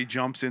 and somebody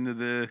jumps into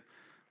the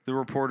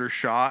reporter's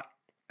shot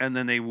and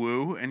then they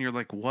woo and you're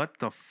like, what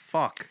the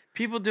fuck?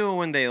 People do it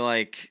when they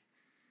like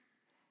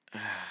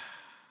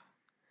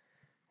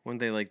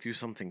do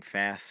something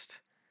fast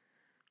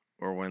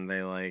or when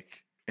they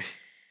like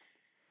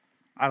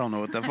I don't know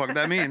what the fuck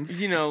that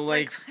means. you know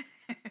like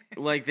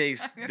they You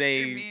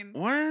they mean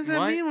What does that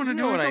What? mean when You they're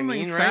know doing what I something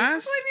mean, right?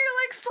 fast? when you're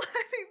like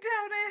sliding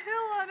down a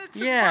hill on a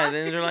toboggan. yeah,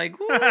 then they're like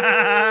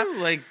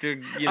woo, like they're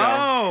you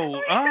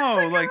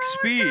know like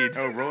speed.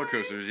 Oh, roller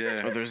coasters,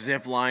 yeah. or they're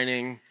zip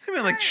lining. I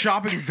mean like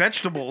chopping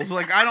vegetables.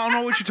 Like I don't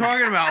know what you're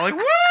talking about. Like woo!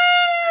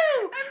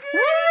 Woo!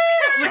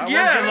 Like, I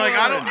yeah, wonder like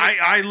what-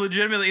 I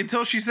legitimately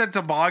until she said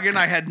toboggan,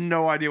 I had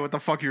no idea what the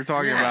fuck you're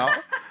talking about.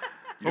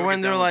 You Or don't when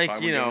get they're down with like, Buy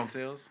One, you Get know- One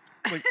sales?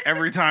 Like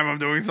every time I'm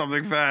doing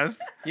something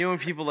fast. You know when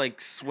people like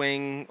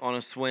swing on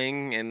a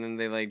swing and then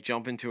they like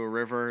jump into a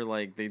river,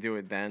 like they do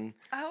it then.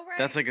 Oh right.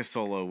 That's like a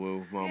solo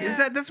woo moment.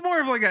 That's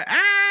more of like a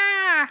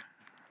ah?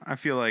 I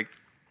feel like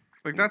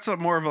Like that's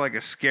more of like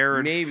a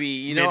scare. Maybe,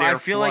 you know, I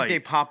feel like they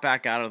pop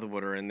back out of the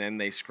water and then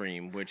they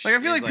scream, which Like I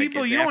feel is like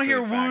people, it's you don't after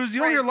hear the fact. woos. You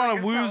don't Right, hear a it's lot like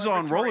of a woos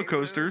on celebratory roller woo.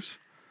 coasters.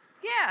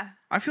 Yeah.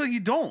 I feel like you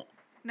don't.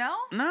 No?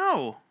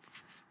 No,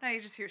 No, you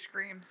just hear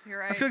screams. You're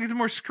right. I feel like it's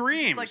more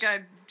screams. It's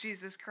like a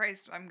Jesus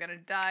Christ, I'm gonna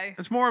die.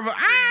 It's more of a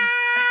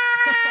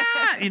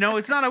ah. You know,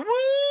 it's not a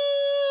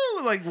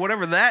woo. Like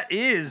whatever that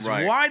is.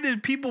 Right. Why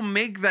did people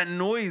make that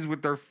noise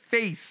with their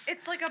face?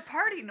 It's like a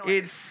party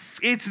noise.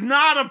 It's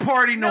not a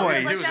party No,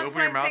 noise. but Dude, that's open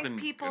what your I mouth think and-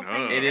 people and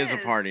think It is a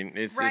is, party.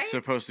 It's right?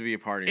 supposed to be a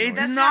party. It's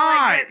noise. That's not.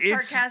 how I get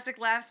It's- sarcastic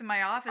laughs in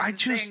my office. I is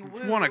just saying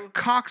woo. want to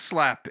cock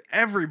slap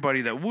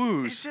everybody that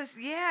woos. It's just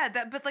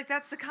but like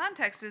that's the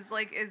context is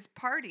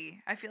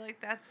party. I feel like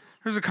that's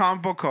There's a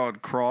comic book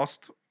called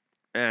Crossed,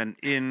 and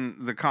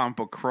in the comic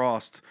book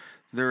Crossed,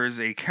 there is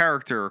a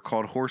character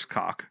called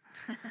Horsecock.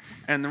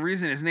 And the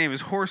reason his name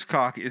is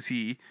Horsecock is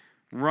he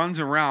runs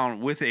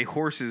around with a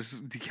horse's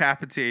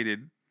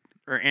decapitated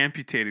or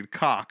amputated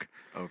cock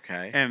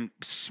Okay. and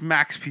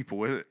smacks people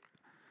with it.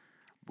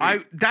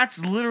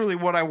 That's literally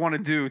what I want to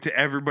do to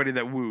everybody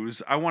that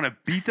woos. I want to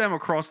beat them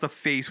across the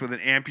face with an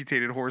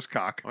amputated horse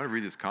cock. I want to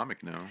read this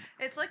comic now.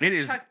 it's like It if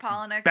is Chuck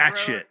Palahniuk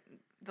batshit. wrote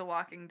The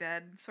Walking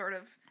Dead, sort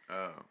of,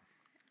 Oh.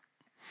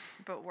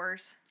 but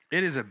worse.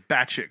 It is a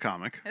batshit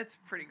comic. It's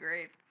pretty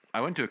great. I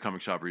went to a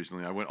comic shop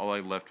recently. All I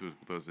left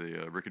was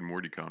a Rick and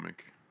Morty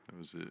comic. That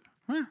was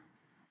it.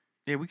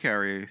 Yeah, we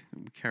carry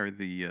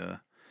the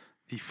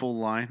full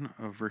line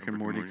of Rick and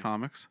Morty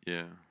comics.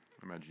 Yeah,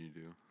 I imagine you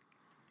do.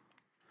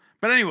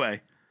 But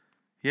anyway,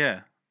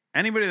 yeah.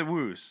 Anybody that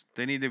woos,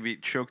 they need to be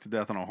choked to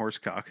death on a horse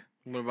cock.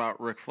 What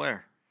about Ric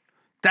Flair?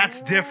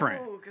 That's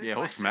different. Ooh, good Yeah,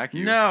 he'll question. smack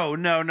you.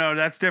 No,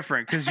 that's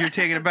different because you're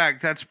taking it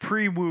back. That's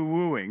pre-woo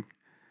wooing.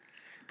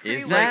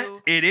 Is Pre-woo. that?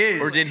 It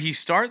is. Or did he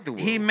start the woo?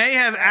 He may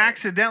have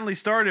accidentally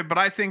started, but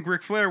I think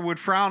Ric Flair would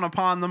frown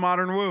upon the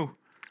modern woo.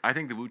 I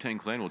think the Wu-Tang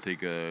Clan will take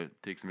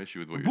some issue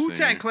with what you're Wu-Tang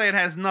saying. Clan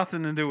has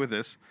nothing to do with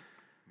this,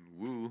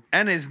 Woo.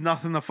 and is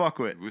nothing to fuck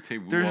with.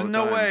 Wu-Tang woo There's all the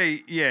no time.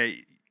 way. Yeah,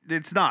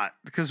 it's not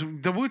because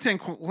the Wu-Tang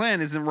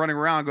Clan isn't running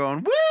around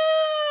going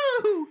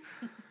woo.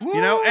 You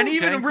know, and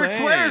even Wu-Tang Ric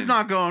Flair is Clan.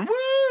 not going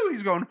woo.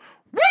 He's going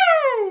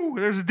woo.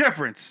 There's a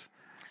difference.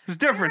 There's a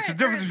difference. Right, a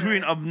difference there is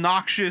between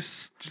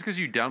obnoxious. Just because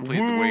you downplayed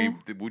the Woo way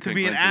the Wu-Tang to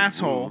be Clan an says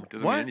asshole. woo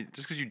doesn't What? mean anything.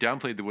 Just because you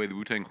downplayed the way the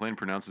Wu-Tang Clan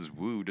pronounces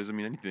woo doesn't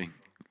mean anything.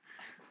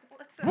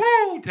 What's that?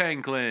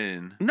 Wu-Tang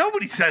Clan.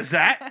 Nobody says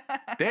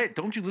that.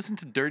 Don't you listen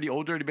to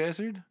Old Dirty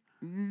Bastard?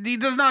 He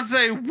does not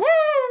say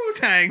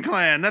Wu-Tang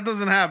Clan. That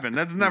doesn't happen.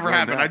 That's never will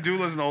happened. now. I do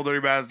listen to Old Dirty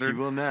Bastard.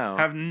 You will now.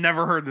 Have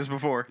never heard this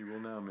before. You will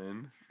now,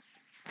 man.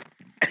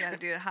 You gotta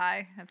do it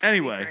high. That's a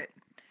Anyway. secret.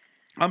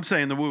 I'm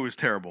saying the woo is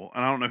terrible,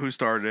 and I don't know who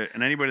started it.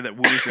 And anybody that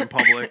woos in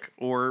public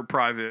or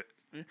private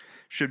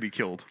should be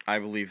killed. I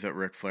believe that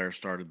Ric Flair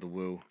started the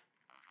woo.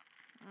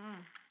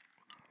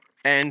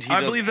 And I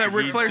believe that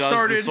Ric he Flair does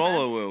started- the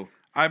solo woo.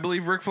 I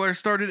believe Ric Flair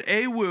started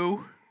a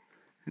woo,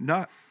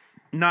 not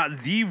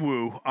the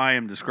woo I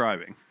am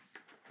describing.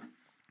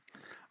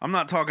 I'm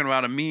not talking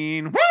about a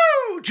mean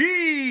woo,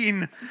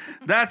 Gene.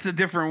 That's a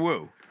different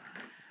woo,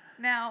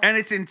 Now, and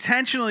it's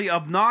intentionally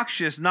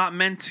obnoxious, not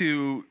meant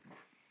to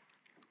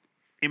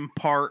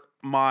impart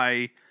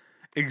my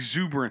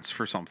exuberance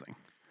for something.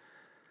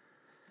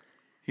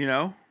 You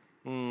know?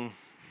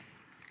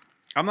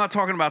 I'm not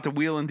talking about the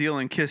wheeling,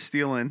 dealing, kiss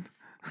stealing,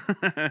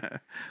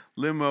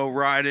 limo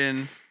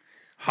riding,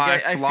 high I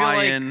feel like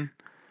flying.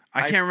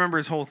 I can't remember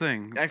his whole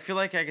thing. I feel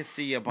like I could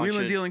see a bunch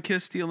Wheeling, of. dealing,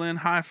 kiss stealing,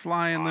 high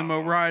flying,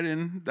 limo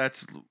riding.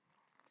 That's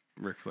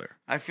Ric Flair.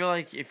 I feel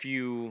like if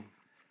you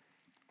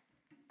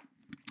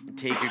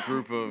take a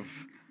group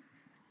of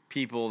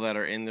people that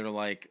are in their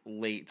like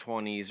late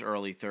 20s,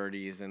 early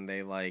 30s, and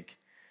they like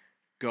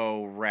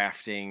go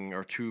rafting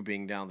or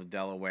tubing down the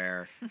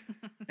Delaware,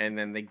 and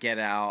then they get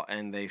out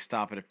and they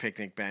stop at a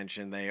picnic bench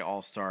and they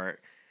all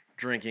start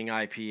drinking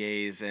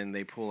IPAs and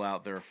they pull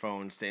out their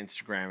phones to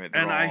Instagram it.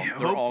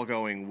 They're all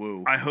going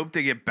woo. I hope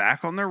they get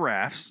back on their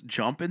rafts,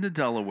 jump into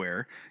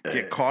Delaware,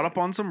 get caught up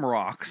on some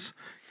rocks,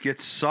 get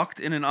sucked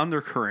in an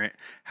undercurrent,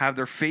 have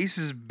their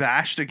faces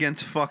bashed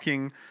against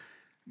fucking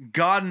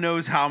God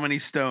knows how many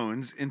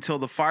stones until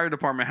the fire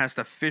department has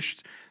to fish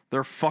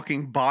their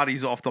fucking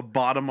bodies off the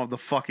bottom of the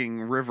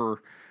fucking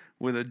river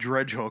with a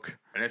dredge hook.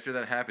 And after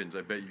that happens,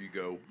 I bet you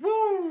go,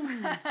 woo!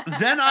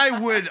 Then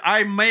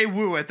I may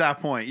woo at that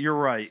point. You're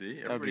right.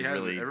 See, That'd be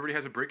everybody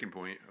has a breaking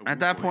point. a At woo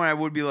that point, I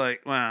would be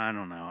like, well, I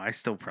don't know. I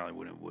still probably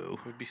wouldn't woo.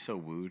 It would be so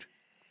wooed.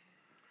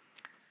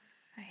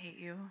 I hate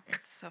you.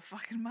 It's so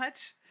fucking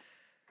much.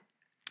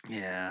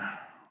 Yeah.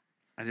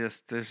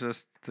 There's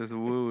a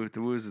woo.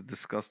 The woo is a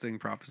disgusting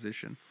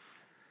proposition.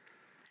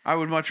 I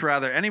would much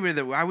rather anybody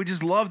that I would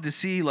just love to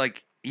see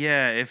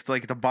if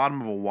like at the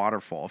bottom of a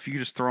waterfall, if you could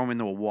just throw them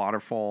into a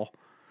waterfall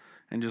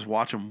and just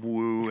watch them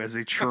woo as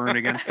they churn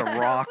against the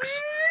rocks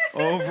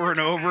over and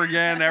over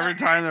again every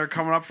time they're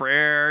coming up for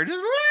air,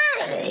 just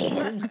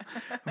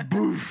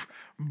boof,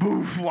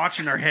 boof,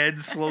 watching their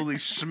heads slowly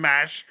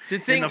smash. The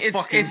thing, in the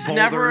it's fucking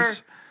never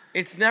boulders.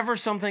 it's never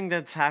something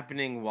that's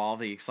happening while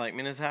the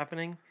excitement is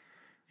happening.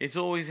 It's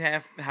always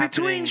happening.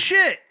 Between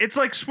shit. It's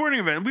like sporting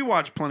event. We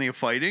watch plenty of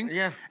fighting.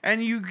 Yeah.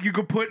 And you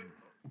could put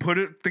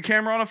the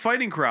camera on a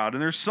fighting crowd,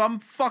 and there's some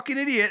fucking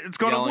idiot that's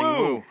going to Yelling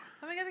woo. woo.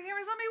 Oh my god, the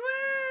camera's on me.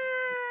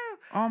 Woo!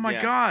 Oh my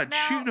Yeah. god, Now-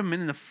 shoot him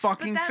in the But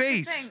fucking that's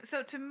face. the thing.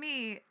 So to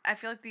me, I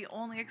feel like the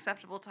only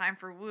acceptable time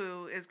for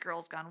woo is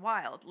Girls Gone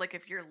Wild. Like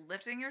if you're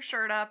lifting your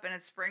shirt up and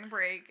it's spring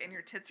break and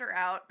your tits are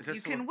out, Is that you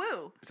still can a-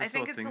 woo. is that I still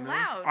think a it's thing, though?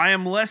 allowed. I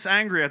am less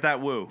angry at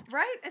that woo.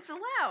 Right? It's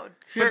allowed.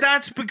 But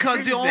that's because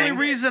here's the the only thing.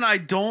 reason I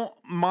don't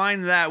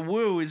mind that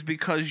woo is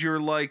because you're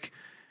like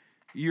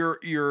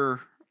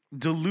you're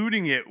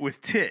diluting it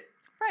with tit.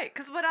 Right,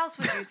 because what else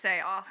would you say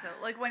also?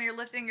 Like when you're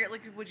lifting your,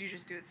 like, would you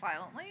just do it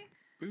silently?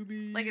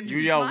 Booby. Like, and You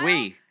just yell smile?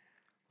 "wee,"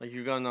 like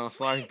you're going on a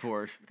sliding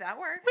board, That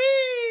works.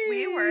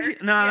 Wee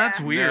works, No, yeah. that's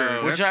weird.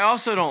 No, which That's- I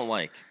also don't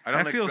like. I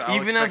don't that feels- I'll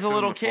Even as expect a them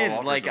little to fall kid, off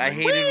or like I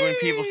something. hated when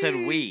people said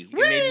 "we." It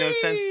made no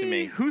sense to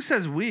me. Who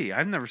says we?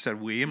 I've never said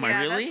we in my Yeah,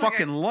 Really? that's like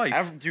fucking a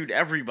life. Dude,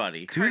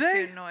 everybody. Do they?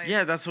 cartoon noise.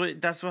 Yeah, that's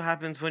what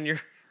happens when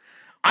you're.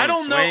 I on a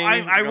don't know. swing, I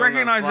you're going on a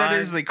recognize that slide.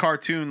 is the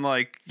cartoon,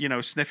 like,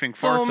 sniffing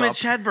It's all farts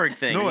Mitch up. Hedberg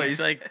thing. noise. He's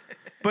like,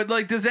 But,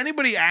 like, does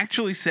anybody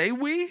actually say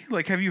we?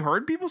 Like, have you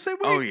heard people say we?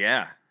 oh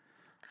yeah.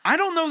 I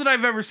don't know that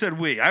I've ever said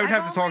we. I would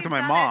have to I've talk to only my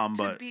done mom, it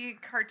but to be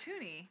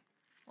cartoony,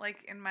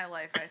 like in my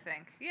life, I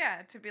think.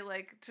 Yeah, to be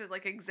like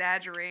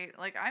exaggerate,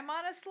 like I'm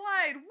on a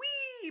slide,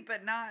 wee,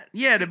 but not.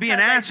 Yeah, to be an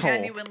because asshole. I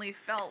genuinely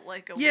felt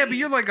like a. yeah, but wee.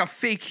 you're like a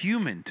fake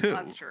human too.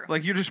 That's true.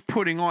 Like you're just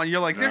putting on. You're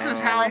like, this is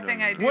No, how.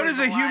 Everything I do What is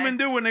does a lie. human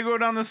do when they go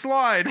down the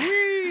slide?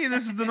 Whee!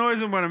 This is the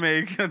noise I'm gonna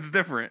make. That's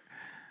different.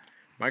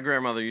 My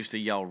grandmother used to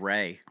yell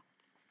 "Ray."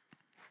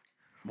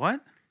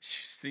 What?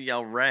 She used to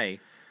yell "Ray."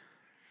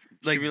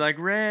 Like- She'd be like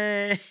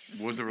 "Ray."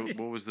 What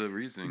was the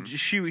reasoning?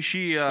 She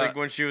Like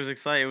when she was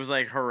excited, it was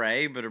like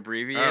 "hooray" but Oh,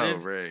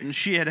 abbreviated. Ray.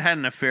 she had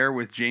an affair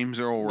with James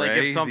Earl Like,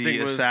 Ray, if something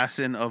the was-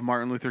 assassin of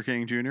Martin Luther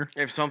King Jr.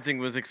 If something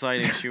was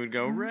exciting, she would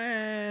go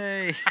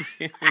 "Ray."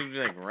 It would be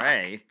like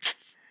 "Ray."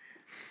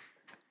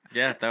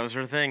 Yeah, that was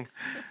her thing.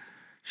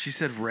 She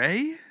said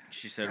Ray.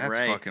 She said That's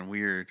 "Ray." fucking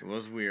weird. It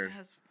was weird.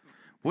 Has-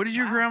 What did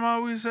your Wow. grandma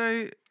always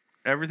say?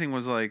 Everything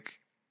was like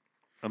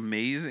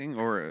amazing,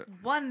 or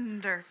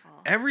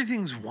Wonderful.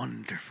 everything's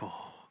wonderful.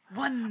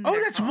 Wonderful. Oh,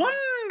 that's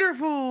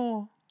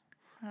wonderful.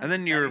 And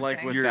then your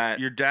Like with your that-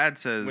 your dad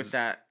says With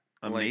that,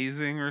 like,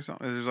 amazing or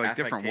something. There's like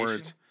different affectation?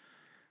 words.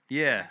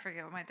 Yeah. I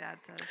forget what my dad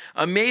says.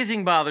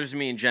 amazing bothers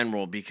me in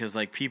general because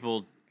like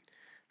people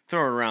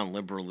throw it around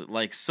liberally,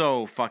 like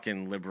so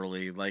fucking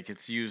liberally. Like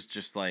it's used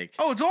just like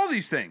Oh, it's all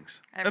these things.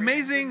 Everything's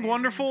Amazing, amazing.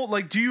 wonderful.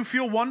 Like, do you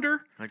feel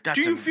wonder? Like, that's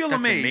do you am- feel that's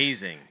amazed?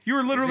 amazing.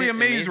 You're literally Is it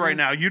amazed right amazing?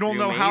 now. You don't You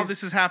know how amazed?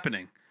 this is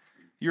happening.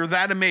 You're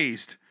that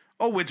amazed.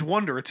 Oh, it's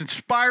wonder. It's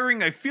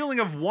inspiring a feeling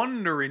of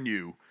wonder in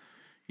you.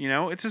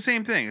 It's the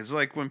same thing. It's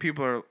like when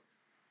people are.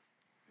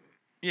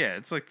 Yeah,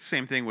 it's like the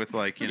same thing with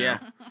like yeah.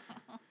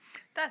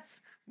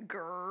 That's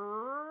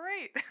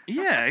great.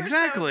 Yeah, I wish that was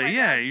exactly. my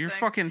Yeah, dad's you're thing.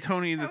 fucking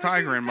Tony the I wish he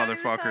Tiger was and Tony the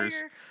motherfuckers.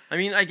 Tiger. I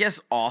mean, I guess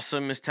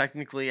awesome is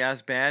technically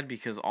as bad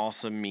because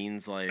awesome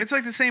means like It's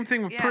like the same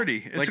thing with Yeah.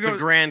 pretty. It's like the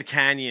Grand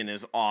Canyon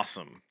is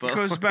awesome, but It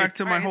goes back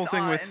to my Right, whole it's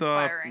thing with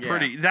awe-inspiring.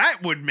 pretty.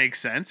 That would make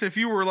sense if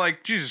you were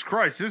like, Jesus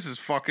Christ, this is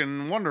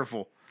fucking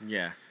wonderful.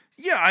 yeah.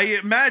 Yeah, I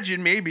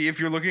imagine maybe if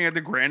you're looking at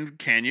the Grand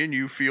Canyon,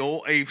 you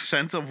feel a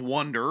sense of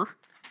wonder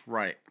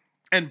Right.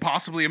 and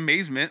possibly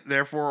amazement,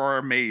 therefore are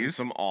amazed.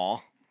 Some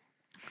awe.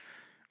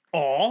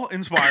 Awe,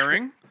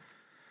 inspiring.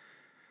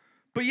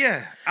 But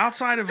yeah,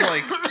 outside of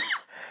like,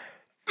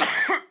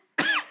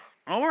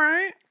 all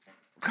right,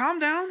 calm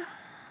down.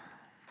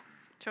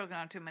 Choking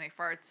on too many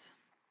farts.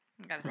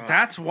 You gotta stop.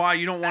 That's why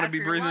you don't want to bad be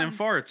for your breathing in lungs.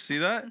 farts. See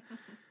that?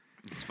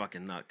 It's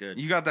fucking not good.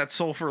 You got that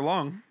sulfur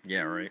lung.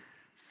 Yeah, right.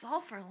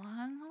 Sulfur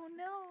lung. Oh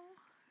no.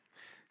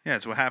 Yeah,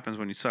 it's what happens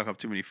when you suck up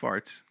too many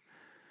farts.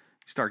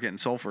 You start getting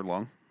sulfur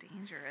lung.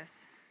 Dangerous.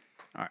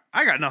 All right,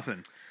 I got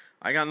nothing.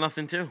 I got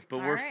nothing too, but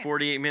All we're right.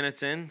 48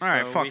 minutes in. All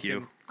right, so fuck we you.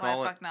 can Why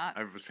Call the it fuck not?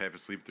 I was half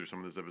asleep through some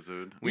of this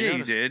episode. We Yeah,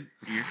 noticed. you did.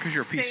 Because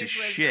you're a piece of Sage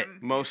shit.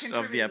 wisdom. most of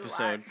the Contributed a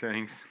episode. lot.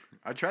 Thanks.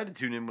 I tried to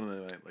tune in when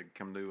I like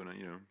come to and I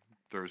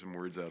throw some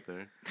words out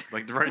there.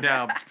 Like right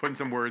now, putting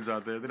some words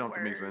out there. They don't have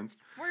to make sense.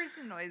 Words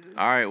and noises.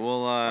 All right,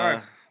 well,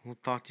 right. we'll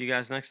talk to you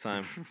guys next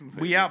time.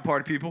 We out,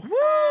 party people. Woo!